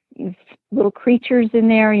little creatures in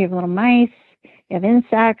there, you have little mice, you have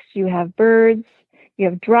insects, you have birds, you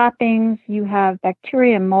have droppings, you have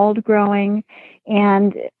bacteria and mold growing,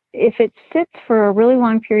 and if it sits for a really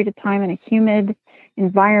long period of time in a humid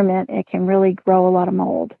environment, it can really grow a lot of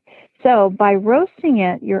mold. So by roasting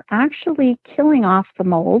it, you're actually killing off the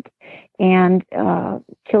mold and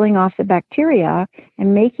killing off the bacteria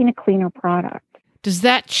and making a cleaner product. Does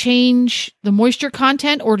that change the moisture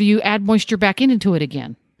content, or do you add moisture back into it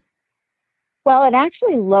again? Well, it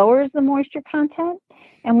actually lowers the moisture content,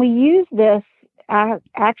 and we use this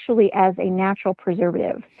actually as a natural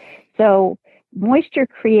preservative. So moisture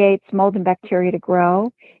creates mold and bacteria to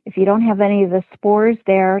grow. If you don't have any of the spores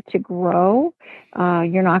there to grow,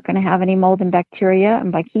 you're not going to have any mold and bacteria.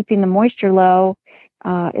 And by keeping the moisture low,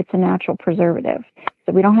 it's a natural preservative.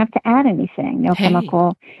 So we don't have to add anything, no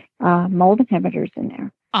chemical mold inhibitors in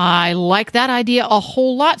there. I like that idea a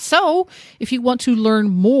whole lot. So if you want to learn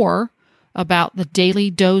more about the Daily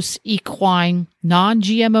Dose Equine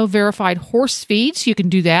non-GMO verified horse feeds, you can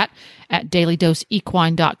do that at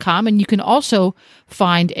dailydoseequine.com. And you can also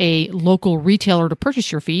find a local retailer to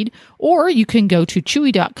purchase your feed, or you can go to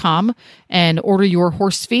chewy.com and order your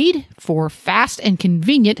horse feed for fast and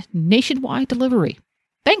convenient nationwide delivery.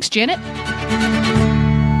 Thanks, Janet.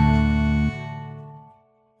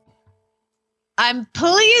 I'm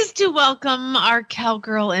pleased to welcome our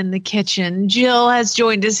cowgirl in the kitchen. Jill has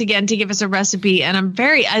joined us again to give us a recipe, and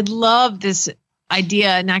I love this idea,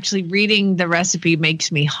 and actually reading the recipe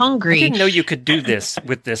makes me hungry. I didn't know you could do this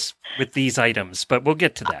with these items, but we'll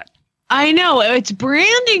get to that. I know it's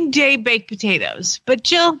branding day baked potatoes, but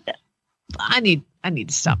Jill, I need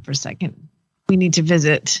to stop for a second. We need to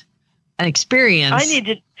visit an experience.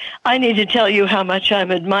 I need to tell you how much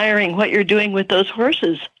I'm admiring what you're doing with those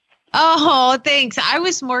horses. Oh, thanks. I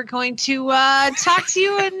was more going to talk to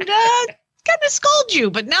you and kind of scold you,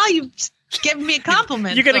 but now you've given me a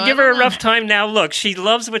compliment. You're going to give her a rough time now. Look, she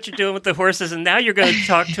loves what you're doing with the horses, and now you're going to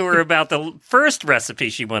talk to her about the first recipe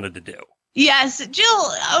she wanted to do. Yes,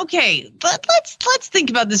 Jill. Okay, but let's think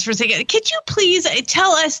about this for a second. Could you please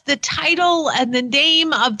tell us the title and the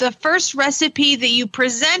name of the first recipe that you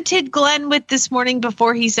presented Glenn with this morning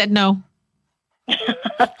before he said no?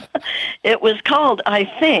 It was called, I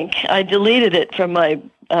think, I deleted it from my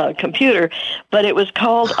computer, but it was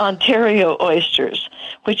called Ontario oysters,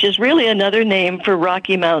 which is really another name for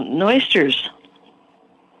Rocky Mountain oysters.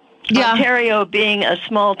 Yeah. Ontario being a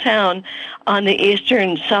small town on the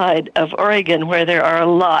eastern side of Oregon where there are a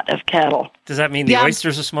lot of cattle. Does that mean the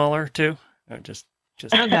oysters are smaller too? Or just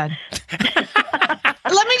Oh God.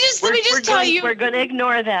 Let me just tell you. We're going to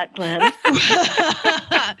ignore that, Glenn.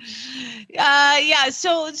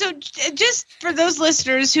 So just for those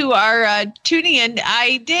listeners who are tuning in,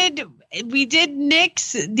 I did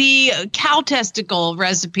nix the cow testicle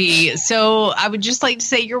recipe. So I would just like to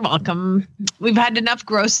say you're welcome. We've had enough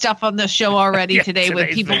gross stuff on the show already today with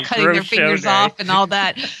people cutting their fingers off and all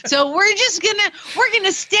that. So we're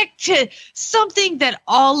gonna stick to something that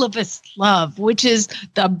all of us love, which is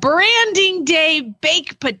the Branding Day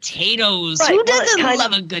baked potatoes. Right. Who doesn't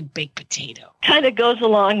love a good baked potato? Kind of goes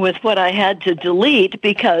along with what I had to delete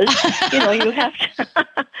because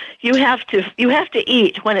you have to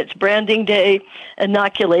eat when it's Branding Day,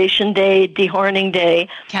 Inoculation Day, Dehorning Day,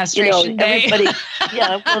 Castration Day. Everybody,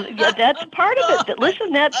 that's part of it.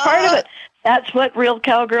 Listen, that's part of it. That's what real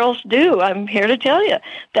cowgirls do. I'm here to tell you.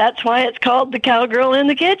 That's why it's called the Cowgirl in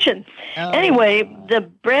the Kitchen. Oh. Anyway, the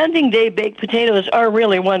Branding Day baked potatoes are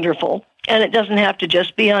really wonderful. And it doesn't have to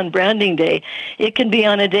just be on Branding Day. It can be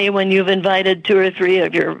on a day when you've invited 2 or 3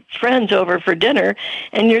 of your friends over for dinner,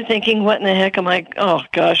 and you're thinking, what in the heck am I? Oh,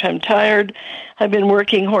 gosh, I'm tired. I've been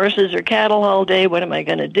working horses or cattle all day. What am I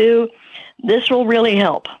going to do? This will really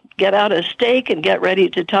help. Get out a steak and get ready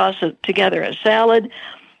to toss together a salad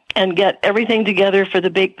and get everything together for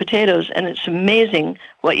the baked potatoes. And it's amazing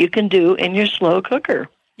what you can do in your slow cooker.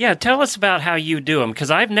 Yeah, tell us about how you do them, because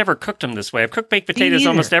I've never cooked them this way. I've cooked baked potatoes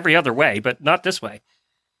almost every other way, but not this way.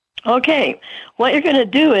 Okay, what you're going to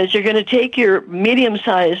do is you're going to take your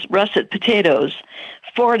medium-sized russet potatoes,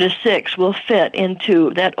 4 to 6 will fit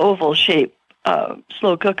into that oval shape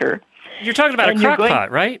slow cooker. You're talking about a crock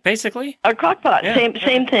pot, right, basically? A crock pot, yeah.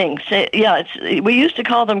 Same thing. We used to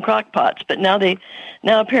call them crock pots, but now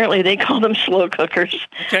apparently they call them slow cookers.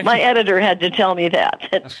 Okay. My editor had to tell me that.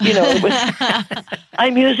 It was,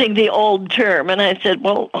 I'm using the old term, and I said,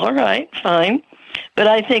 well, all right, fine. But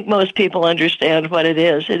I think most people understand what it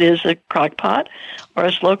is. It is a crock pot or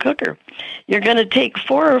a slow cooker. You're going to take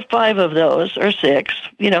 4 or 5 of those, or 6,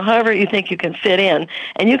 however you think you can fit in,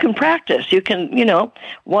 and you can practice. You can,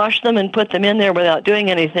 wash them and put them in there without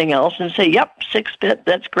doing anything else and say, yep, 6 fit,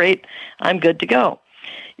 that's great, I'm good to go.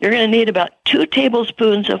 You're going to need about 2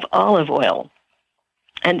 tablespoons of olive oil.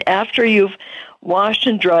 And after you've washed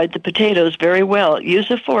and dried the potatoes very well,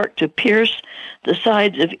 use a fork to pierce the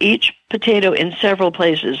sides of each potato in several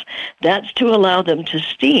places. That's to allow them to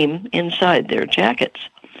steam inside their jackets.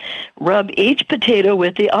 Rub each potato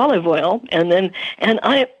with the olive oil, and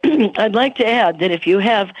I'd like to add that if you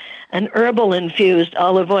have an herbal infused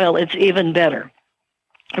olive oil, it's even better.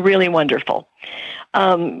 Really wonderful.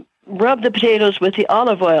 Rub the potatoes with the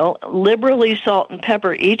olive oil, liberally salt and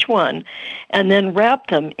pepper each one, and then wrap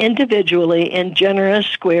them individually in generous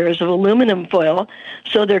squares of aluminum foil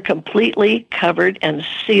so they're completely covered and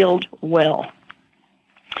sealed well.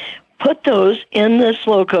 Put those in the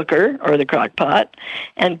slow cooker or the crock pot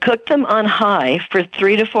and cook them on high for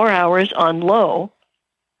 3 to 4 hours on low.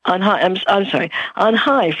 On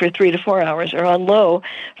high for 3 to 4 hours, or on low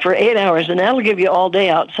for 8 hours, and that'll give you all day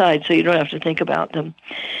outside, so you don't have to think about them.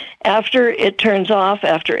 After it turns off,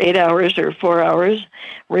 after 8 hours or 4 hours,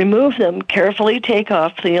 remove them. Carefully take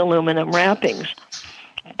off the aluminum wrappings.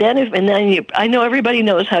 I know everybody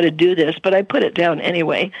knows how to do this, but I put it down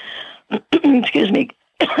anyway. Excuse me,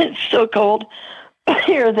 it's so cold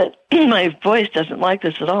here that my voice doesn't like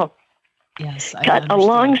this at all. Yes, Cut a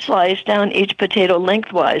long slice down each potato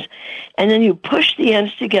lengthwise, and then you push the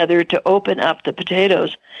ends together to open up the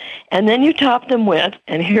potatoes. And then you top them with,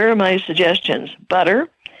 and here are my suggestions, butter,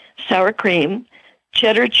 sour cream,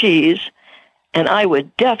 cheddar cheese, and I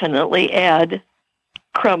would definitely add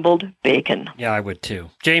crumbled bacon. Yeah, I would too.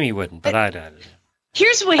 Jamie wouldn't, but I'd add it.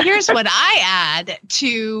 Here's what I add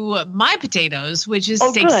to my potatoes, which is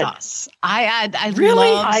steak sauce. I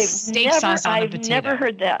love steak sauce on a potato. I've never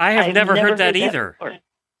heard that. I have never heard that either.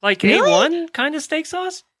 Like really? A1 kind of steak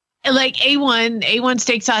sauce? Like A1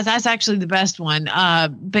 steak sauce, that's actually the best one.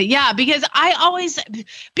 But yeah, because I always,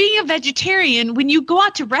 being a vegetarian, when you go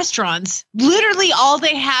out to restaurants, literally all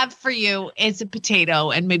they have for you is a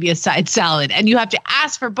potato and maybe a side salad. And you have to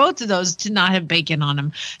ask for both of those to not have bacon on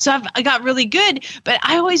them. So I got really good, but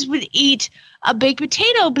I always would eat a baked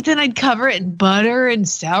potato, but then I'd cover it in butter and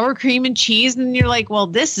sour cream and cheese. And you're like, well,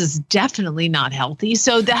 this is definitely not healthy.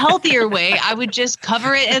 So the healthier way, I would just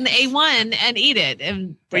cover it in A1 and eat it.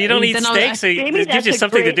 And well, you don't eat steak, so it gives you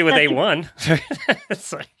something to do with A1.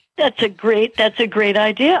 That's a great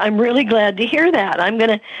idea. I'm really glad to hear that. I'm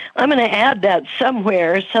gonna add that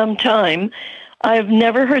somewhere, sometime. I've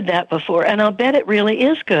never heard that before, and I'll bet it really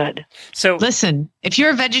is good. So listen, if you're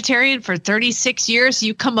a vegetarian for 36 years,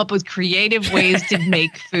 you come up with creative ways to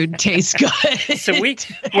make food taste good. So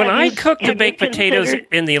when I cook the baked potatoes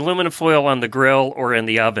in the aluminum foil on the grill or in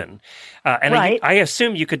the oven, And Right. I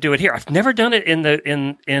assume you could do it here. I've never done it in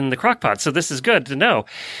the crock pot, so this is good to know.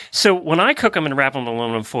 So when I cook them and wrap them in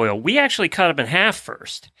aluminum foil, we actually cut them in half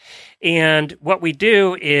first. And what we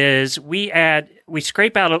do is we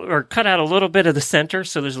scrape out or cut out a little bit of the center,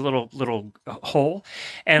 so there's a little hole.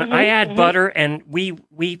 And I add butter, and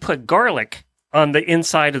we put garlic on the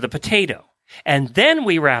inside of the potato. And then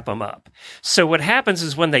we wrap them up. So what happens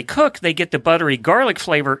is when they cook, they get the buttery garlic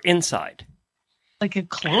flavor inside. Like a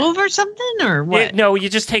clove or something, or what? No, you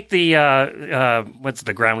just take the what's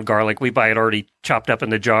the ground garlic? We buy it already chopped up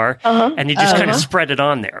in the jar, and you just kind of spread it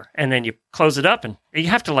on there, and then you close it up, and you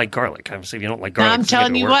have to like garlic. Obviously, if you don't like garlic, I'm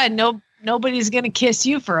telling you what, nobody's gonna kiss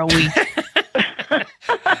you for a week.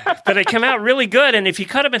 But they come out really good, and if you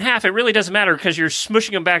cut them in half, it really doesn't matter because you're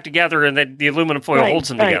smushing them back together, and then the aluminum foil holds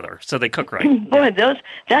them together, so they cook right. Boy,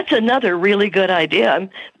 that's another really good idea. I'm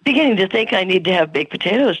beginning to think I need to have baked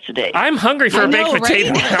potatoes today. I'm hungry for a baked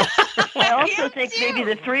potato now. I also think maybe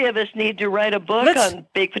the three of us need to write a book on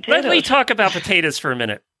baked potatoes. Let me talk about potatoes for a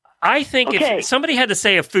minute. I think if somebody had to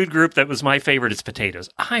say a food group that was my favorite, it's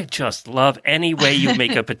potatoes. I just love any way you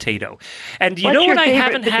make a potato. And you know what I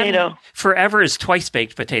haven't had forever is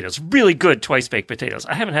twice-baked potatoes. Really good twice-baked potatoes.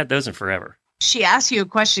 I haven't had those in forever. She asked you a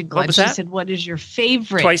question, Glenn. She said, what is your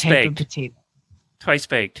favorite type of potato?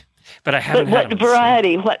 Twice-baked. But I haven't had them.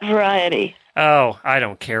 What variety? Oh, I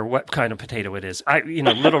don't care what kind of potato it is.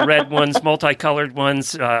 Little red ones, multicolored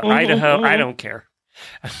ones, Idaho. I don't care.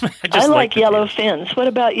 I like yellow fins. What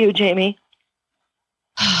about you, Jamie?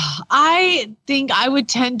 I think I would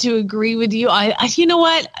tend to agree with you. You know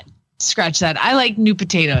what? Scratch that. I like new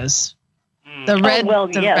potatoes. The red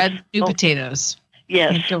new potatoes.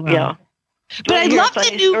 Yes, yeah. But I love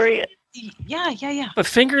the new. Story? Yeah. But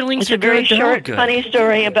fingerlings are very short, funny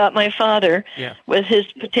story about my father with his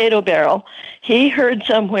potato barrel. He heard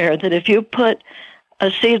somewhere that if you put a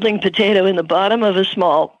seedling potato in the bottom of a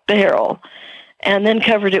small barrel and then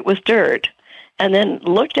covered it with dirt, and then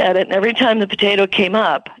looked at it, and every time the potato came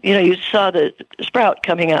up, you saw the sprout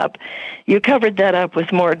coming up, you covered that up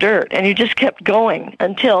with more dirt, and you just kept going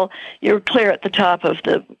until you were clear at the top of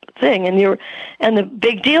the thing, and the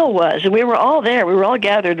big deal was, and we were all there, we were all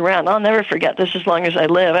gathered around, I'll never forget this as long as I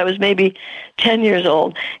live, I was maybe 10 years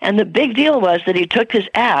old, and the big deal was that he took his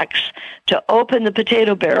axe to open the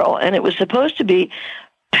potato barrel, and it was supposed to be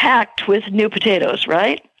packed with new potatoes,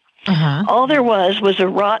 right? All there was a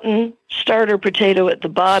rotten starter potato at the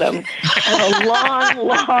bottom and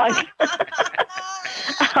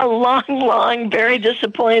a long, very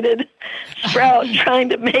disappointed sprout trying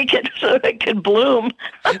to make it so it could bloom.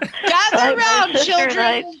 Gather around,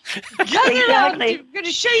 children. Gather around. I'm going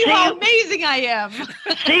to show you how amazing I am.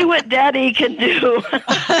 See what Daddy can do.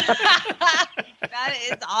 That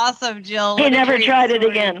is awesome, Jill. He never tried it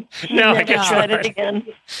again. I guess tried it again.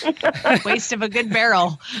 Waste of a good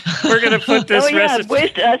barrel. We're going to put this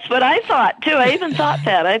recipe. That's what I thought, too. I even thought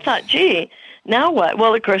that. I thought, gee, now what?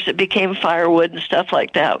 Well, of course, it became firewood and stuff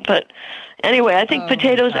like that. But anyway, I think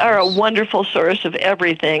potatoes are a wonderful source of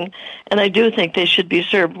everything, and I do think they should be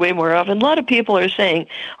served way more often. A lot of people are saying,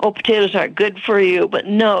 potatoes aren't good for you, but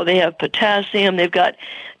no, they have potassium. They've got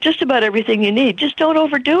just about everything you need. Just don't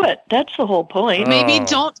overdo it. That's the whole point. Maybe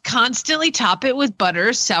don't constantly top it with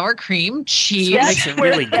butter, sour cream, cheese. That makes it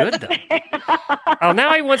really good, though. Now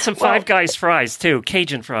I want some Five Guys fries, too.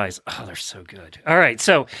 Cajun fries. Oh, they're so good. All right,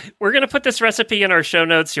 so we're going to put this recipe in our show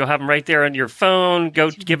notes. You'll have them right there on your phone. Go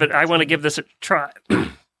give it. I want to give this a try.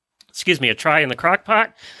 A try in the crock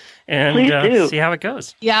pot. And see how it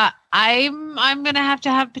goes. Yeah, I'm gonna have to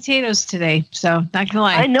have potatoes today. So not gonna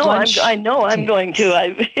lie. I know I'm going to.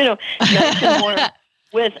 Nice and warm.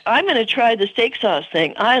 I'm going to try the steak sauce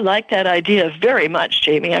thing. I like that idea very much,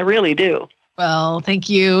 Jamie. I really do. Well, thank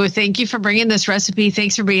you for bringing this recipe.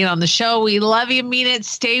 Thanks for being on the show. We love you. Mean it.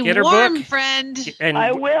 Stay warm, friend. And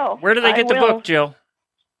I will. Where do they get the book, Jill?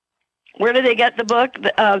 Where do they get the book?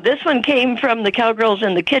 This one came from the Cowgirls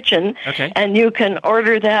in the Kitchen, and you can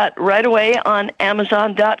order that right away on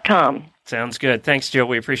Amazon.com. Sounds good. Thanks, Jill.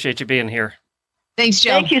 We appreciate you being here. Thanks,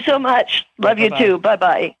 Jill. Thank you so much. Love you too.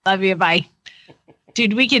 Bye-bye. Love you. Bye.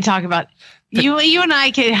 Dude, we can talk about you and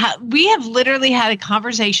I we have literally had a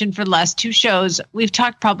conversation for the last two shows. We've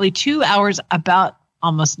talked probably 2 hours about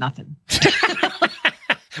almost nothing.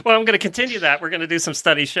 Well, I'm going to continue that. We're going to do some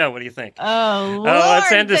study show. What do you think? Oh, Lord,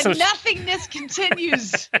 let's end this. Nothingness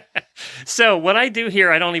continues. So what I do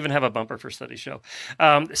here, I don't even have a bumper for study show.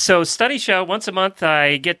 So study show, once a month,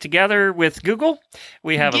 I get together with Google.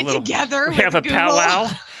 We have a powwow.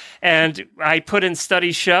 And I put in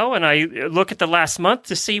studies show, and I look at the last month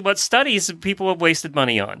to see what studies people have wasted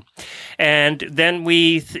money on. And then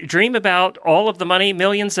we dream about all of the money,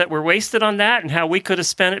 millions that were wasted on that, and how we could have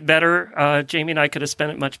spent it better. Jamie and I could have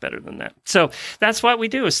spent it much better than that. So that's what we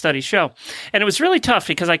do, is study show. And it was really tough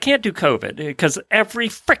because I can't do COVID, because every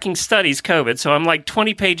freaking study's COVID. So I'm like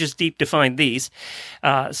 20 pages deep to find these.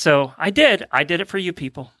 So I did it for you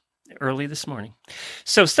people early this morning.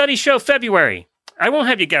 So study show February. I won't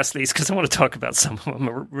have you guess these because I want to talk about some of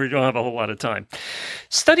them. We don't have a whole lot of time.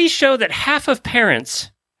 Studies show that half of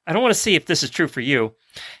parents, I don't want to see if this is true for you,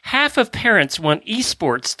 half of parents want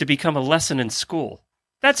esports to become a lesson in school.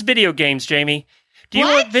 That's video games, Jamie. Do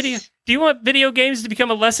you want video games to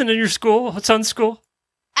become a lesson in your school, son's school?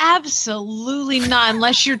 Absolutely not,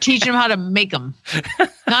 unless you're teaching them how to make them,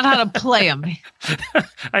 not how to play them.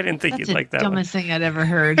 I didn't think you'd like that. That's the dumbest thing I'd ever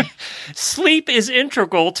heard. Sleep is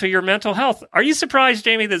integral to your mental health. Are you surprised,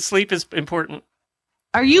 Jamie, that sleep is important?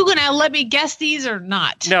 Are you going to let me guess these or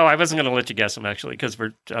not? No, I wasn't going to let you guess them, actually, because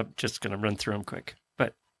we're just going to run through them quick.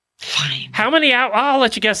 But fine. How many hours? I'll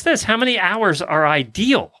let you guess this. How many hours are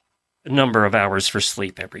ideal number of hours for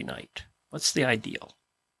sleep every night? What's the ideal?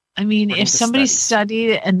 I mean, if somebody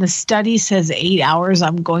studied and the study says 8 hours,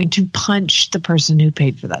 I'm going to punch the person who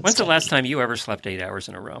paid for that. When's the last time you ever slept 8 hours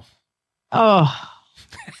in a row? Oh,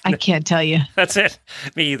 I can't tell you. That's it.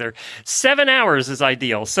 Me either. 7 hours is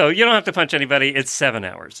ideal. So you don't have to punch anybody. It's 7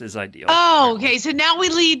 hours is ideal. Oh, okay. So now we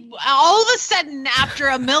lead, all of a sudden, after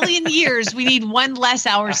a million years, we need one less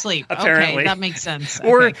hour sleep. Apparently. Okay, that makes sense.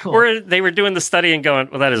 Or, okay, cool. or they were doing the study and going,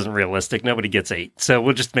 well, that isn't realistic. Nobody gets 8. So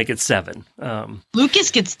we'll just make it 7.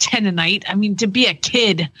 Lucas gets 10 a night. I mean, to be a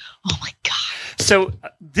kid. Oh, my God. So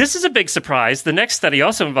this is a big surprise. The next study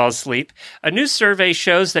also involves sleep. A new survey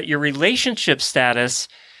shows that your relationship status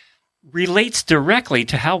relates directly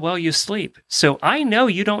to how well you sleep. So I know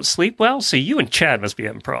you don't sleep well, so you and Chad must be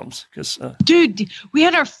having problems. Dude, we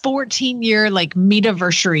had our 14-year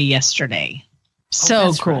metaversary yesterday.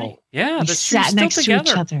 So cool. Right. Yeah, we sat next to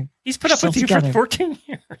each other. He's put up with you for 14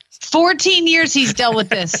 years. 14 years he's dealt with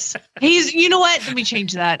this. You know what? Let me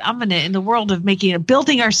change that. I'm in the world of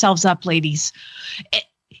building ourselves up, ladies.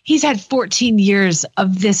 He's had 14 years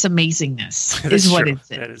of this amazingness. That is what true. it's.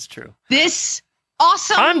 That is true. This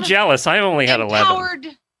awesome. I'm jealous. I only had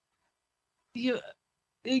 11.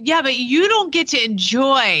 Yeah, but you don't get to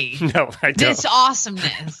enjoy this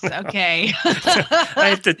awesomeness, okay? I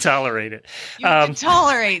have to tolerate it. You can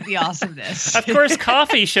tolerate the awesomeness. Of course,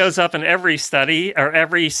 coffee shows up in every study or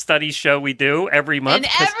every study show we do every month.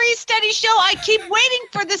 In every study show, I keep waiting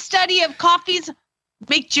for the study of coffees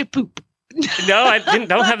make you poop. No, I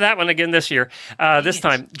don't have that one again this year. This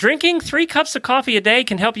time. Drinking 3 cups of coffee a day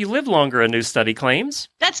can help you live longer, a new study claims.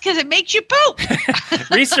 That's because it makes you poop.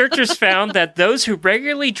 Researchers found that those who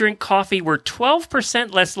regularly drink coffee were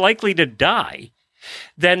 12% less likely to die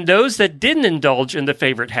than those that didn't indulge in the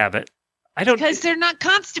favorite habit. Because they're not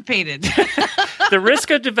constipated. The risk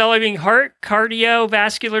of developing heart,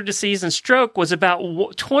 cardiovascular disease, and stroke was about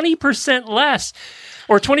 20% less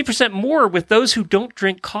or 20% more with those who don't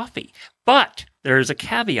drink coffee. But there is a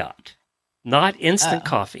caveat, not instant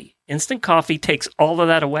coffee. Instant coffee takes all of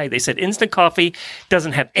that away. They said instant coffee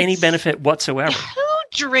doesn't have any benefit whatsoever. Who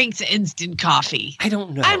drinks instant coffee? I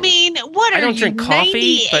don't know. I mean, what are you, drink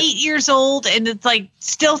coffee, 98 years old and it's like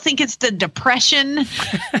still think it's the depression?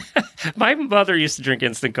 My mother used to drink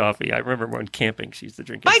instant coffee. I remember when camping, she used to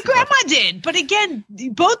drink My instant grandma coffee. did. But again,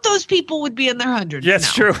 both those people would be in their hundreds. Yeah,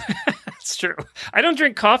 it's true. It's true. I don't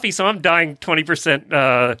drink coffee, so I'm dying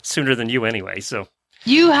 20% sooner than you anyway. So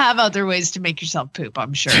you have other ways to make yourself poop,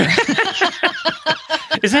 I'm sure.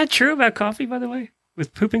 Is that true about coffee, by the way,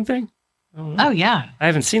 with pooping thing? Oh, yeah. I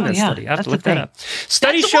haven't seen that study. I have to look that up.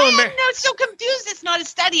 Studies show I'm so confused. It's not a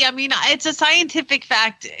study. I mean, it's a scientific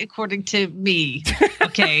fact, according to me.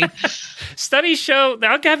 Okay. Studies show.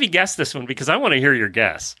 I'll have you guess this one because I want to hear your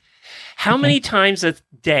guess. How many times a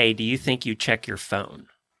day do you think you check your phone?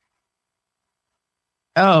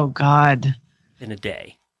 Oh, God. In a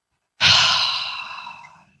day.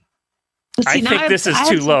 I think this is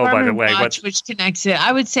too low, by the way. Which connects it.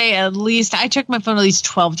 I would say I check my phone at least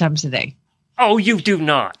 12 times a day. Oh, you do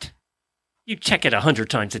not. You check it 100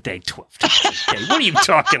 times a day, 12 times a day. What are you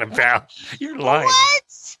talking about? You're lying.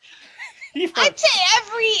 What? I'd say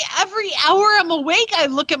every hour I'm awake, I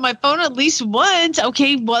look at my phone at least once.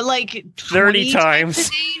 Okay, well, like 30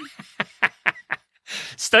 times.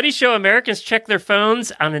 Studies show Americans check their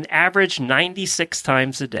phones on an average 96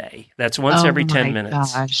 times a day. That's once every 10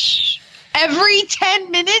 minutes. Gosh. Every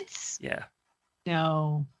 10 minutes? Yeah.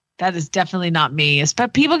 No. That is definitely not me.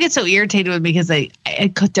 But people get so irritated with me because they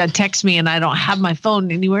text me and I don't have my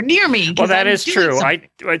phone anywhere near me. Well, that is true.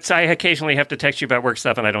 I occasionally have to text you about work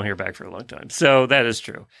stuff and I don't hear back for a long time. So that is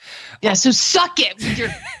true. Yeah, so suck it with your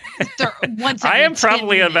once I am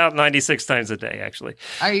probably minutes. about 96 times a day, actually.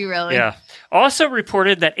 Are you really? Yeah. Also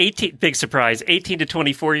reported that 18 to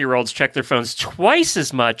 24-year-olds check their phones twice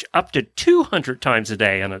as much, up to 200 times a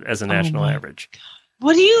day as a national average. God.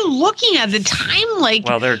 What are you looking at? The time,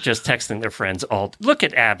 Well, they're just texting their friends all. Look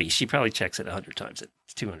at Abby; she probably checks it 100 times,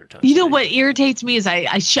 200 times. You know what irritates me is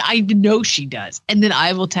I know she does, and then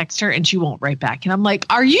I will text her and she won't write back, and I'm like,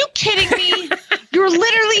 "Are you kidding me? You're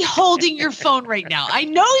literally holding your phone right now. I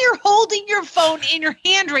know you're holding your phone in your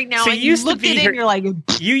hand right now, and you look at it and you're like."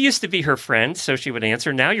 You used to be her friend, so she would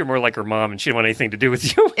answer. Now you're more like her mom, and she didn't want anything to do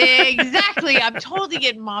with you. Exactly. I'm totally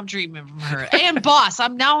getting mom treatment from her. And boss,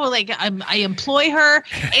 I'm now I employ her,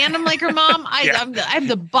 and I'm like her mom. I'm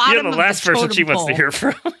the bottom. You're the last person she wants to hear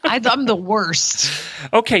from. I'm the worst.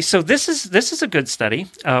 Okay, so this is a good study.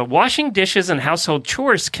 Washing dishes and household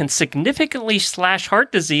chores can significantly slash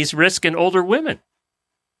heart disease risk in older women.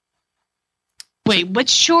 Wait,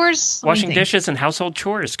 which chores? Washing dishes and household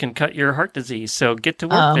chores can cut your heart disease. So get to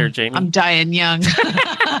work there, Jamie. I'm dying young.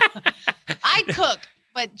 I cook,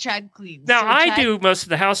 but Chad cleans. Now, so I do most of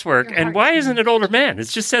the housework, and why isn't it older men? It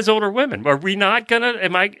just says older women. Are we not going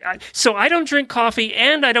to, so I don't drink coffee,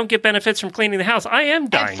 and I don't get benefits from cleaning the house. I am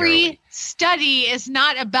dying early. Study is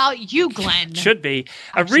not about you, Glenn. Should be.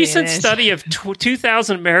 A recent study of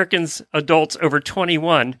 2,000 Americans, adults over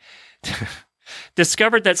 21,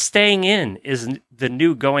 discovered that staying in is the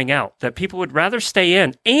new going out, that people would rather stay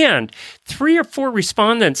in. And 3 or 4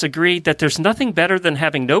 respondents agreed that there's nothing better than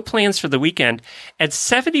having no plans for the weekend. And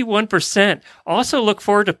 71% also look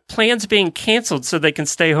forward to plans being canceled so they can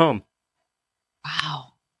stay home. Wow.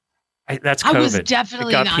 That's COVID. I was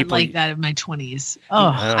definitely not like that in my 20s.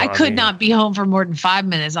 I could not be home for more than 5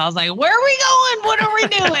 minutes. I was like, where are we going? What are we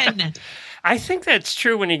doing? I think that's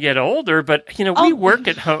true when you get older, but, we work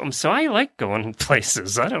at home, so I like going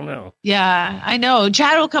places. I don't know. Yeah, I know.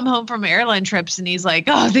 Chad will come home from airline trips, and he's like,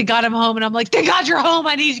 oh, they got him home. And I'm like, thank God you're home.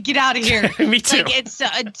 I need to get out of here. Me too. Like, it's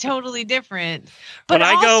totally different. But when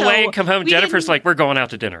I go away and come home, Jennifer's like, we're going out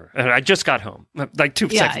to dinner. And I just got home, like 2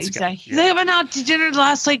 seconds exactly. ago. They went out to dinner the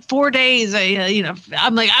last 4 days.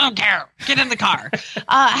 I'm like, I don't care. Get in the car.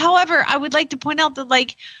 However, I would like to point out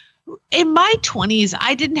that, in my 20s,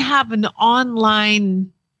 I didn't have an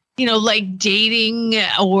online, dating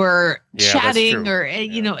or chatting or,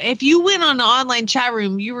 if you went on an online chat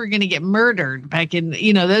room, you were going to get murdered back in,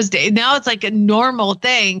 those days. Now it's like a normal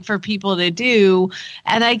thing for people to do.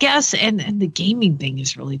 And I guess, and the gaming thing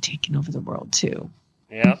is really taking over the world too.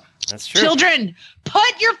 Yeah, that's true. Children,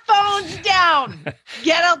 put your phones down.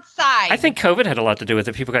 Get outside. I think COVID had a lot to do with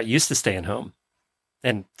it. People got used to staying home.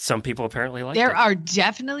 And some people apparently like it. There are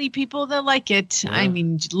definitely people that like it. Yeah. I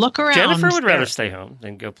mean, look around. Jennifer would rather stay home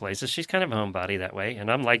than go places. She's kind of a homebody that way. And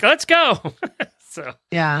I'm like, let's go. So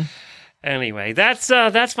yeah. Anyway, that's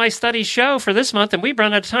my study show for this month. And we've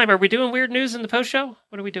run out of time. Are we doing weird news in the post show?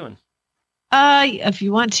 What are we doing? If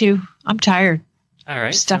you want to. I'm tired. All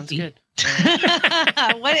right. Stuffy. Sounds good.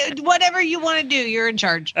 Whatever you want to do, you're in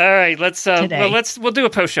charge. All right, we'll do a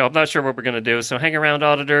post show. I'm not sure what we're going to do, so hang around,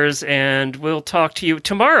 auditors, and we'll talk to you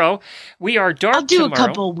tomorrow. We are dark. I'll do tomorrow. A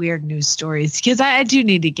couple weird news stories because I do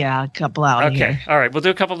need to get a couple out. Okay, all right, we'll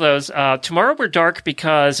do a couple of those. Tomorrow we're dark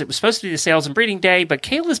because it was supposed to be the sales and breeding day, but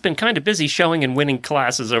Kayla's been kind of busy showing and winning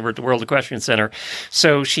classes over at the World Equestrian Center,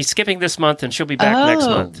 so she's skipping this month and she'll be back next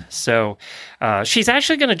month. So she's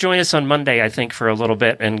actually going to join us on Monday, I think, for a little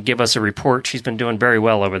bit and give us a report. She's been doing very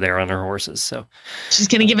well over there on her horses. So she's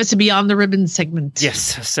going to give us a Beyond the Ribbon segment.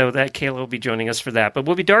 Yes. So that Kayla will be joining us for that. But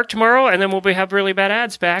we'll be dark tomorrow, and then we'll have Really Bad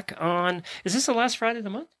Ads back on. Is this the last Friday of the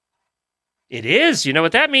month? It is. You know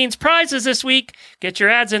what that means. Prizes this week. Get your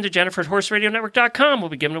ads into Jennifer@horseradionetwork.com. We'll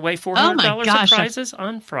be giving away $400 of prizes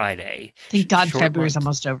on Friday. Thank God February's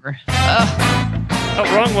almost over.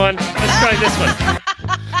 Oh, wrong one. Let's try this one.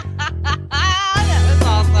 That was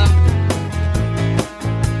awesome.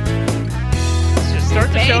 Start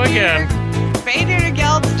the show again. Fade here to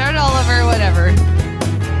Geld, start all over, whatever.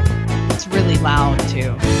 It's really loud,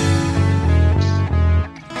 too.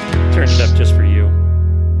 Turn it up just for you.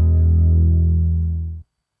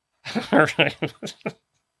 All right.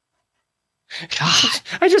 God.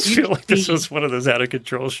 I just feel like this was one of those out of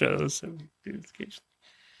control shows. You're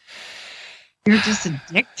just a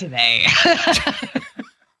dick today.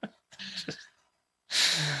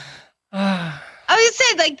 I would say,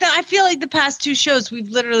 I feel like the past 2 shows, we've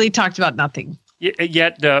literally talked about nothing.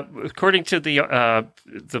 Yet, according to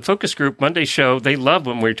the focus group Monday show, they love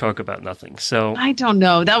when we talk about nothing. So I don't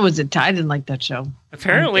know. That was I didn't like that show.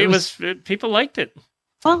 Apparently, people liked it.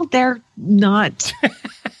 Well, they're not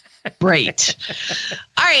great.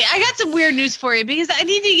 All right, I got some weird news for you because I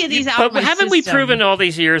need to get these out. But haven't we proven all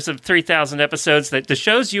these years of 3,000 episodes that the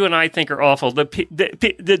shows you and I think are awful,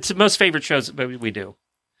 the most favorite shows that we do?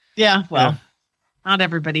 Yeah, well. Yeah. Not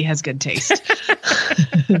everybody has good taste.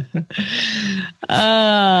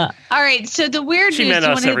 All right. So the weird she news. Meant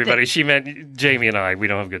us, everybody. She meant Jamie and I. We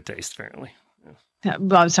don't have good taste, apparently.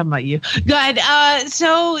 Well, I was talking about you. Go ahead.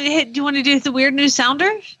 So do you want to do the weird news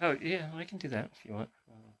sounder? Oh, yeah. I can do that if you want.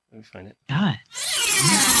 Let me find it. God.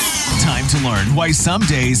 Time to learn why some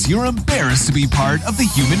days you're embarrassed to be part of the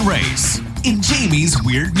human race. In Jamie's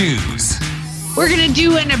Weird News. We're going to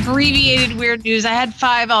do an abbreviated weird news. I had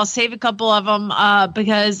 5. I'll save a couple of them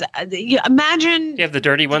because imagine... You have the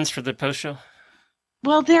dirty ones for the post show?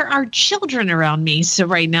 Well, there are children around me. So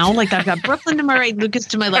right now, like I've got Brooklyn to my right, Lucas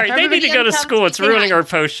to my left. All right, they need to go to school. It's ruining our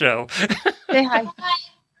post show. Say hi.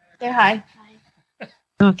 Say hi.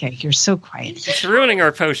 Okay, you're so quiet. It's ruining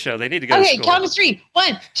our post show. They need to go to school. Okay, count to 3.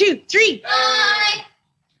 1, 2, 3. Bye.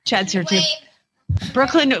 Chad's here too.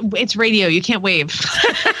 Brooklyn, it's radio. You can't wave.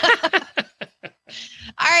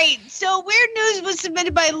 All right, so weird news was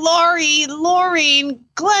submitted by Laurie. Laureen,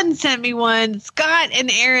 Glenn sent me one. Scott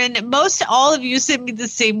and Aaron. Most all of you sent me the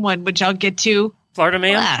same one, which I'll get to Florida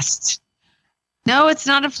man? last. No, it's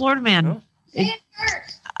not a Florida man.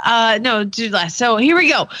 No, do last. So here we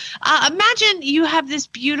go. Imagine you have this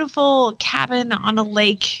beautiful cabin on a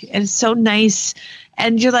lake, and it's so nice.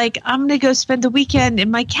 And you're like, I'm going to go spend the weekend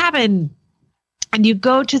in my cabin. And you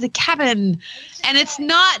go to the cabin, and it's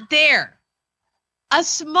not there. A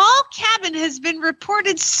small cabin has been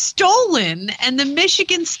reported stolen, and the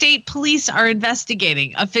Michigan State Police are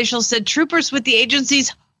investigating. Officials said troopers with the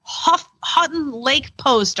agency's Houghton Lake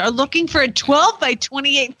Post are looking for a 12 by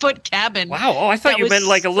 28 foot cabin. Wow. Oh, I thought you meant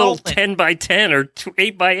like a little 10 by 10 or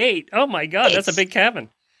 8 by 8. Oh my God, that's a big cabin.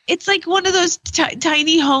 It's like one of those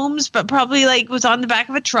tiny homes, but probably like was on the back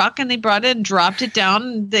of a truck, and they brought it and dropped it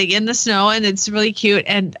down in the snow, and it's really cute.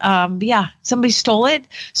 And somebody stole it.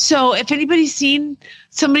 So if anybody's seen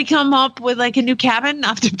somebody come up with like a new cabin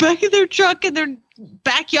off the back of their truck in their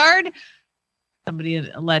backyard, somebody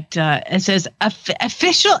let it says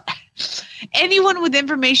official. Anyone with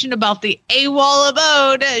information about the AWOL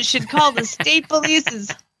abode should call the state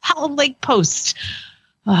police's Houghton Lake Post.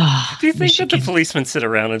 Oh, do you think that the policemen sit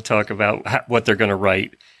around and talk about what they're going to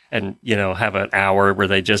write and, have an hour where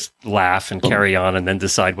they just laugh and carry on and then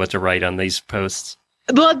decide what to write on these posts?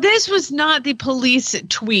 Well, this was not the police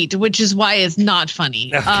tweet, which is why it's not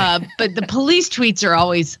funny. Okay. But the police tweets are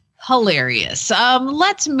always hilarious.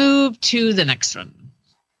 Let's move to the next one.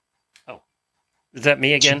 Oh, is that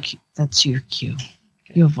me again? That's your cue. Okay.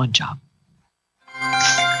 You have one job.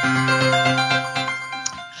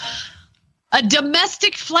 A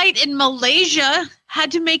domestic flight in Malaysia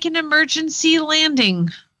had to make an emergency landing.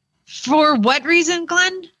 For what reason,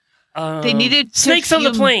 Glenn? They needed snakes on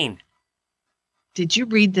the plane. Did you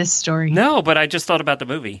read this story? No, but I just thought about the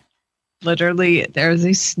movie. Literally, there's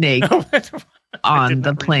a snake on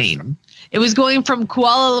the plane. It was going from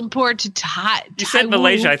Kuala Lumpur to Taiwan. You said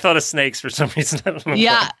Malaysia. I thought of snakes for some reason.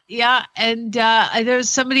 Yeah. And there's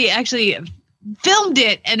somebody actually filmed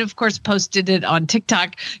it and, of course, posted it on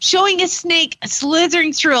TikTok, showing a snake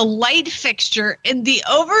slithering through a light fixture in the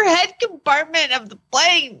overhead compartment of the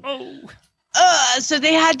plane. Oh. So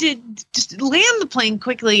they had to just land the plane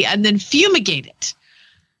quickly and then fumigate it.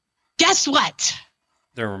 Guess what?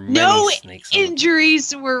 There were many snakes. No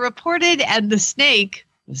injuries were reported, and the snake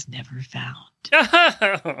was never found. All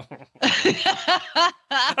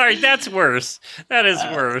right, that's worse. That is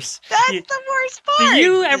worse. That's the worst part. Do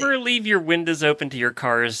you ever leave your windows open to your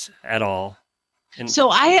cars at all? So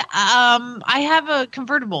I have a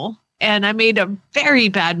convertible, and I made a very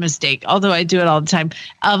bad mistake, although I do it all the time,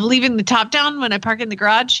 of leaving the top down when I park in the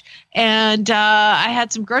garage. And I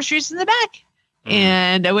had some groceries in the back,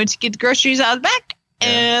 and I went to get the groceries out of the back,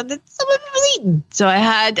 and someone was eating. So I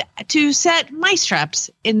had to set mice traps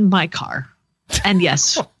in my car. And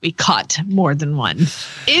yes, we caught more than one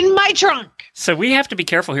in my trunk. So we have to be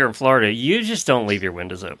careful here in Florida. You just don't leave your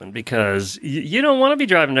windows open because you don't want to be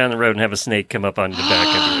driving down the road and have a snake come up on the back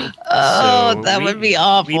of you. That would be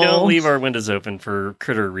awful. We don't leave our windows open for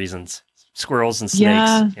critter reasons. Squirrels and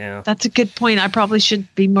snakes. Yeah, that's a good point. I probably should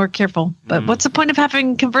be more careful. But what's the point of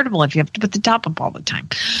having a convertible if you have to put the top up all the time?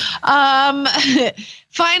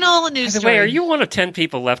 Final news story. By the way, are you one of 10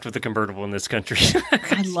 people left with a convertible in this country?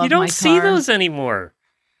 I love you don't my see car. those anymore.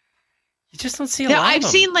 You just don't see a lot I've of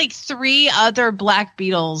them. seen like 3 other Black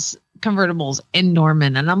Beetles convertibles in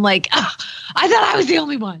Norman, and I'm like, I thought I was the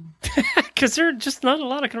only one. Because there are just not a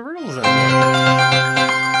lot of convertibles out there.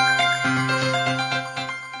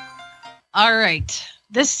 All right.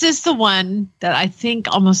 This is the one that I think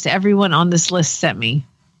almost everyone on this list sent me.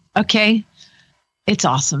 Okay. It's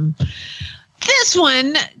awesome. This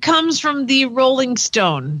one comes from the Rolling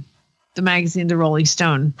Stone, the magazine, the Rolling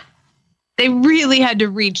Stone. They really had to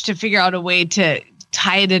reach to figure out a way to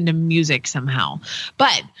tie it into music somehow.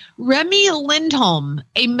 But Remy Lindholm,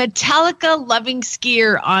 a Metallica loving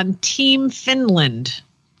skier on Team Finland.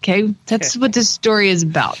 Okay. That's what this story is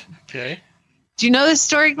about. Okay. Do you know this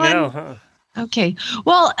story, Glenn? No, huh? Okay.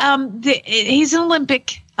 Well, he's an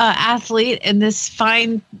Olympic athlete in this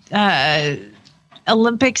fine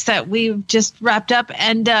Olympics that we've just wrapped up.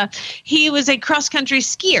 And he was a cross-country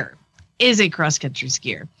skier,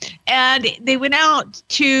 And they went out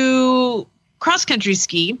to cross-country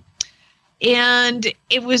ski, and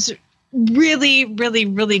it was really, really,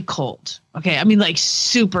 really cold. Okay. I mean, like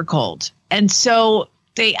super cold. And so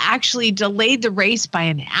they actually delayed the race by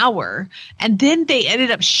an hour, and then they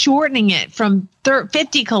ended up shortening it from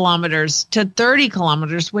 50 kilometers to 30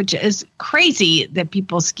 kilometers, which is crazy that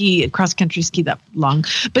people cross-country ski that long.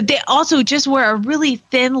 But they also just wear a really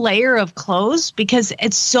thin layer of clothes because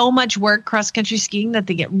it's so much work cross-country skiing that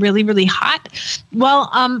they get really, really hot.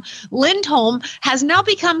 Well, Lindholm has now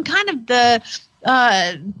become kind of the,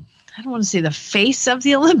 I don't want to say the face of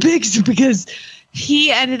the Olympics, because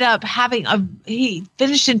he ended up he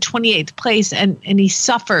finished in 28th place and he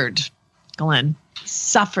suffered, Glenn. He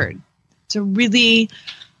suffered. It's a really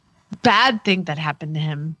bad thing that happened to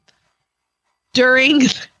him during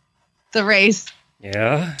the race.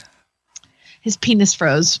 Yeah. His penis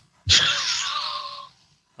froze.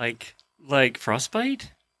 Like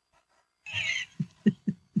frostbite?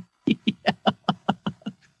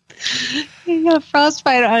 He got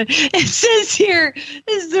frostbite on. It says here,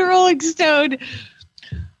 this is the Rolling Stone.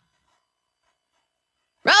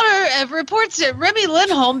 Router reports that Remy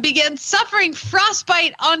Lindholm began suffering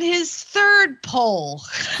frostbite on his third pole.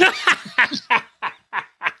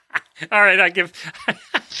 All right, I give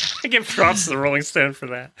props to the Rolling Stone for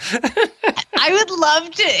that. I would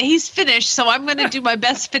love to. He's Finnish, so I'm going to do my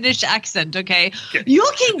best Finnish accent, okay? You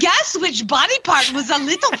can guess which body part was a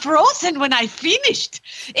little frozen when I finished.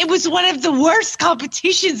 It was one of the worst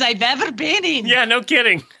competitions I've ever been in. Yeah, no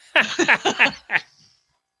kidding.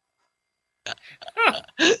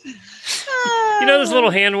 You know those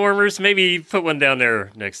little hand warmers? Maybe put one down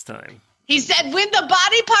there next time. He said when the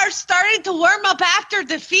body parts started to warm up after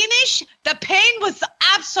the finish, the pain was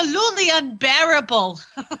absolutely unbearable.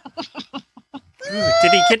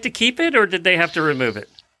 Did he get to keep it, or did they have to remove it?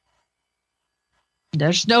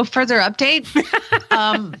 There's no further update.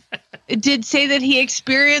 It did say that he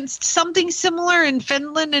experienced something similar in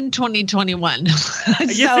Finland in 2021. You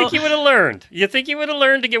think he would have learned? You think he would have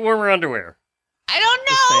learned to get warmer underwear? I don't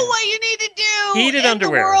know what you need to do heated in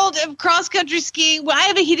underwear. The world of cross-country skiing. Well, I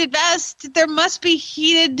have a heated vest. There must be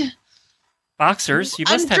heated boxers. You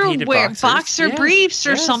must have heated boxers. Boxer briefs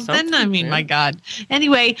or something. I mean, my God.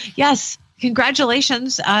 Anyway, yes,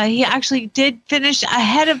 congratulations. He actually did finish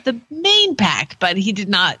ahead of the main pack, but he did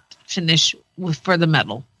not finish for the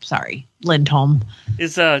medal. Sorry, Lindholm.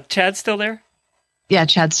 Is Chad still there? Yeah,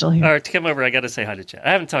 Chad's still here. All right, come over. I got to say hi to Chad.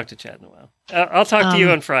 I haven't talked to Chad in a while. I'll talk to you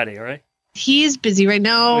on Friday, all right? He's busy right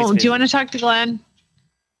now. Do you want to talk to Glenn?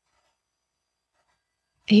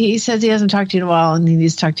 He says he hasn't talked to you in a while and he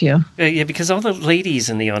needs to talk to you. Yeah, because all the ladies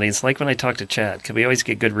in the audience like when I talk to Chad, because we always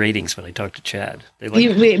get good ratings when I talk to Chad. They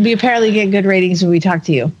like we apparently get good ratings when we talk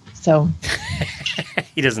to you. So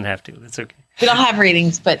he doesn't have to. That's okay. We don't have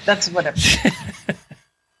ratings, but that's whatever.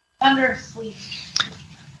 Under sleep.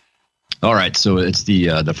 All right, so it's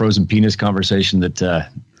the frozen penis conversation that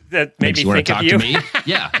made me you want think to talk of to you. me.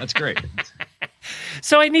 Yeah, that's great.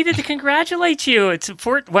 So I needed to congratulate you. It's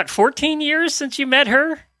 14 years since you met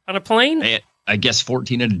her on a plane? I guess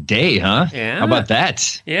 14 in a day, huh? Yeah. How about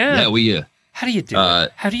that? Yeah. Yeah, we. How do you do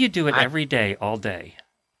it? How do you do it every day, all day?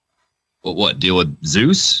 What deal with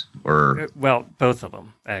Zeus or? Well, both of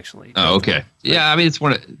them actually. Oh, okay. Yeah, I mean it's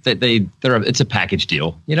it's a package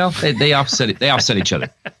deal. You know, they offset each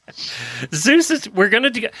other. Zeus is.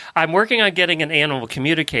 I'm working on getting an animal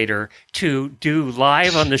communicator to do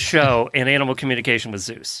live on the show an animal communication with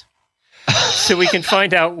Zeus, so we can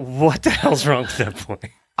find out what the hell's wrong with that boy.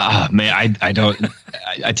 Man, I don't.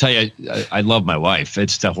 I tell you, I love my wife.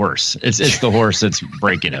 It's the horse. It's the horse that's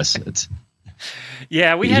breaking us.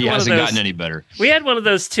 Yeah, we had one of those. He hasn't gotten any better. We had one of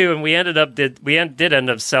those too, and we did end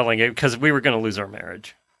up selling it because we were going to lose our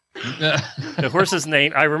marriage. The horse's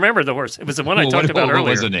name, I remember the horse. It was the one I talked about earlier.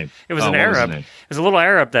 What was the name? It was an Arab. It was a little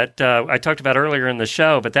Arab that I talked about earlier in the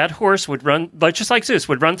show. But that horse would run, just like Zeus,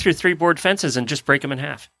 would run through 3 board fences and just break them in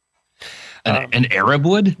half. An Arab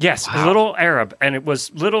would? Yes, Wow. a little Arab. And it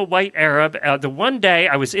was little white Arab. The one day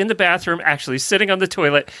I was in the bathroom, actually sitting on the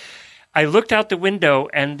toilet. I looked out the window,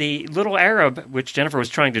 and the little Arab, which Jennifer was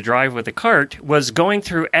trying to drive with the cart, was going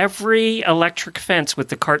through every electric fence with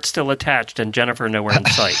the cart still attached and Jennifer nowhere in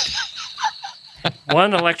sight.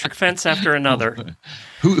 One electric fence after another.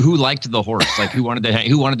 Who liked the horse? Like who wanted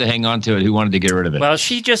to hang on to it? Who wanted to get rid of it? Well,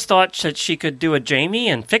 she just thought that she could do a Jamie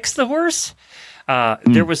and fix the horse.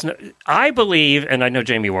 There was no, I believe, and I know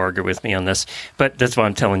Jamie will argue with me on this, but that's why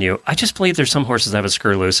I'm telling you. I just believe there's some horses that have a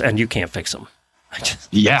screw loose and you can't fix them. I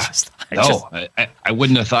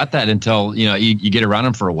wouldn't have thought that until you get around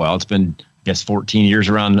them for a while. It's been, I guess, 14 years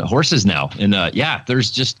around horses now, and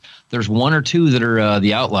there's 1 or 2 that are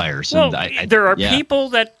the outliers. Well, and there are people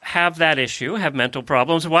that have that issue, have mental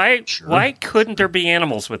problems. Why couldn't there be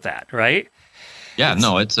animals with that, right? Yeah,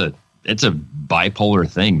 it's a bipolar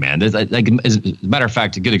thing, man. Like, as a matter of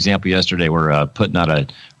fact, a good example yesterday, we're putting out a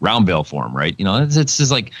round bale for him, right? It's just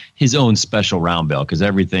like his own special round bale because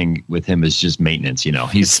everything with him is just maintenance.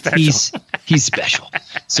 He's special.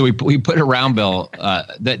 So we put a round bale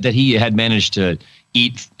that he had managed to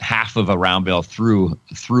eat half of a round bale through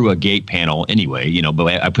a gate panel anyway.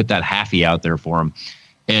 But I put that halfie out there for him,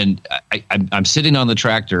 and I'm sitting on the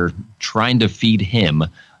tractor trying to feed him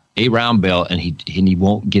a round bale, and he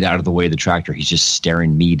won't get out of the way of the tractor. He's just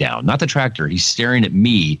staring me down, not the tractor. He's staring at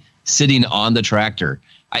me sitting on the tractor.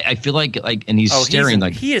 I feel like, and he's staring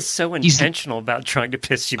he is so intentional about trying to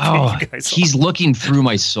piss you guys off. He's looking through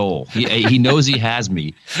my soul. He knows he has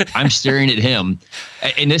me. I'm staring at him,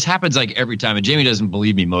 and this happens like every time. And Jamie doesn't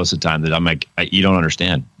believe me most of the time that I'm like, you don't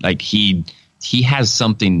understand. Like he has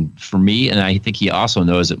something for me, and I think he also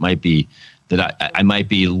knows it might be that I might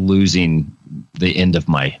be losing the end of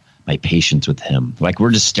my patience with him. Like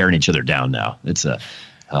we're just staring each other down now. It's man.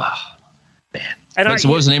 So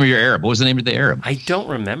what was the name of your Arab? What was the name of the Arab? I don't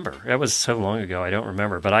remember. That was so long ago. I don't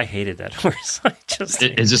remember, but I hated that horse.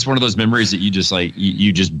 Is this one of those memories that you just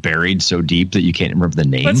you just buried so deep that you can't remember the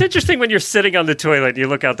name? Well, it's interesting when you're sitting on the toilet and you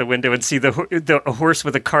look out the window and see the horse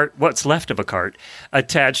with a cart, what's left of a cart,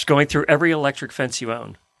 attached, going through every electric fence you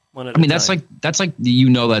own. That's like that's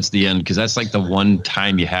the end, because that's like the one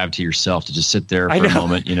time you have to yourself to just sit there for a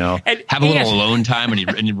moment, and have a little alone time,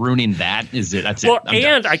 and ruining that is it. That's it.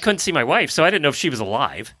 Done. I couldn't see my wife, so I didn't know if she was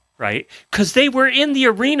alive, right? Because they were in the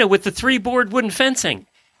arena with the 3-board wooden fencing,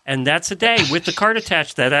 and that's the day with the cart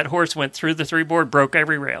attached that horse went through the 3-board, broke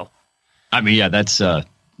every rail. I mean, yeah, that's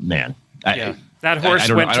man. That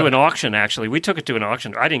horse went to an auction, actually. We took it to an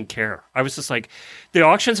auction. I didn't care. I was just like, the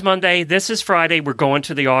auction's Monday. This is Friday. We're going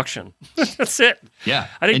to the auction. That's it. Yeah.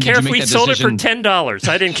 I didn't care if we sold it for $10.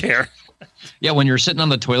 I didn't care. Yeah, when you're sitting on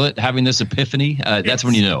the toilet having this epiphany, that's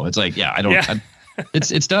when you know. It's like,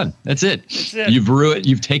 it's done. That's it. You've ruined.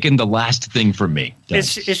 You've taken the last thing from me. Is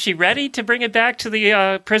she ready to bring it back to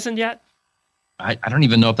the prison yet? I don't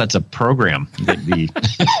even know if that's a program. The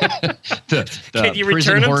Can you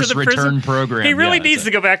return him to the prison program? He really needs to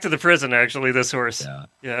go back to the prison. Actually, this horse.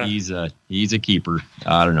 Yeah. He's a keeper.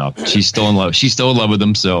 I don't know. She's still in love. She's still in love with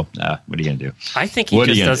him. So what are you gonna do? I think he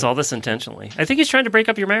just does all this intentionally. I think he's trying to break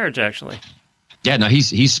up your marriage. Actually. Yeah. No.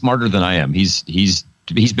 He's smarter than I am. He's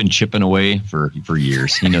been chipping away for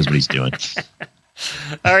years. He knows what he's doing.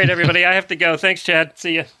 All right, everybody. I have to go. Thanks, Chad.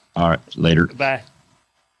 See you. All right. Later. Bye.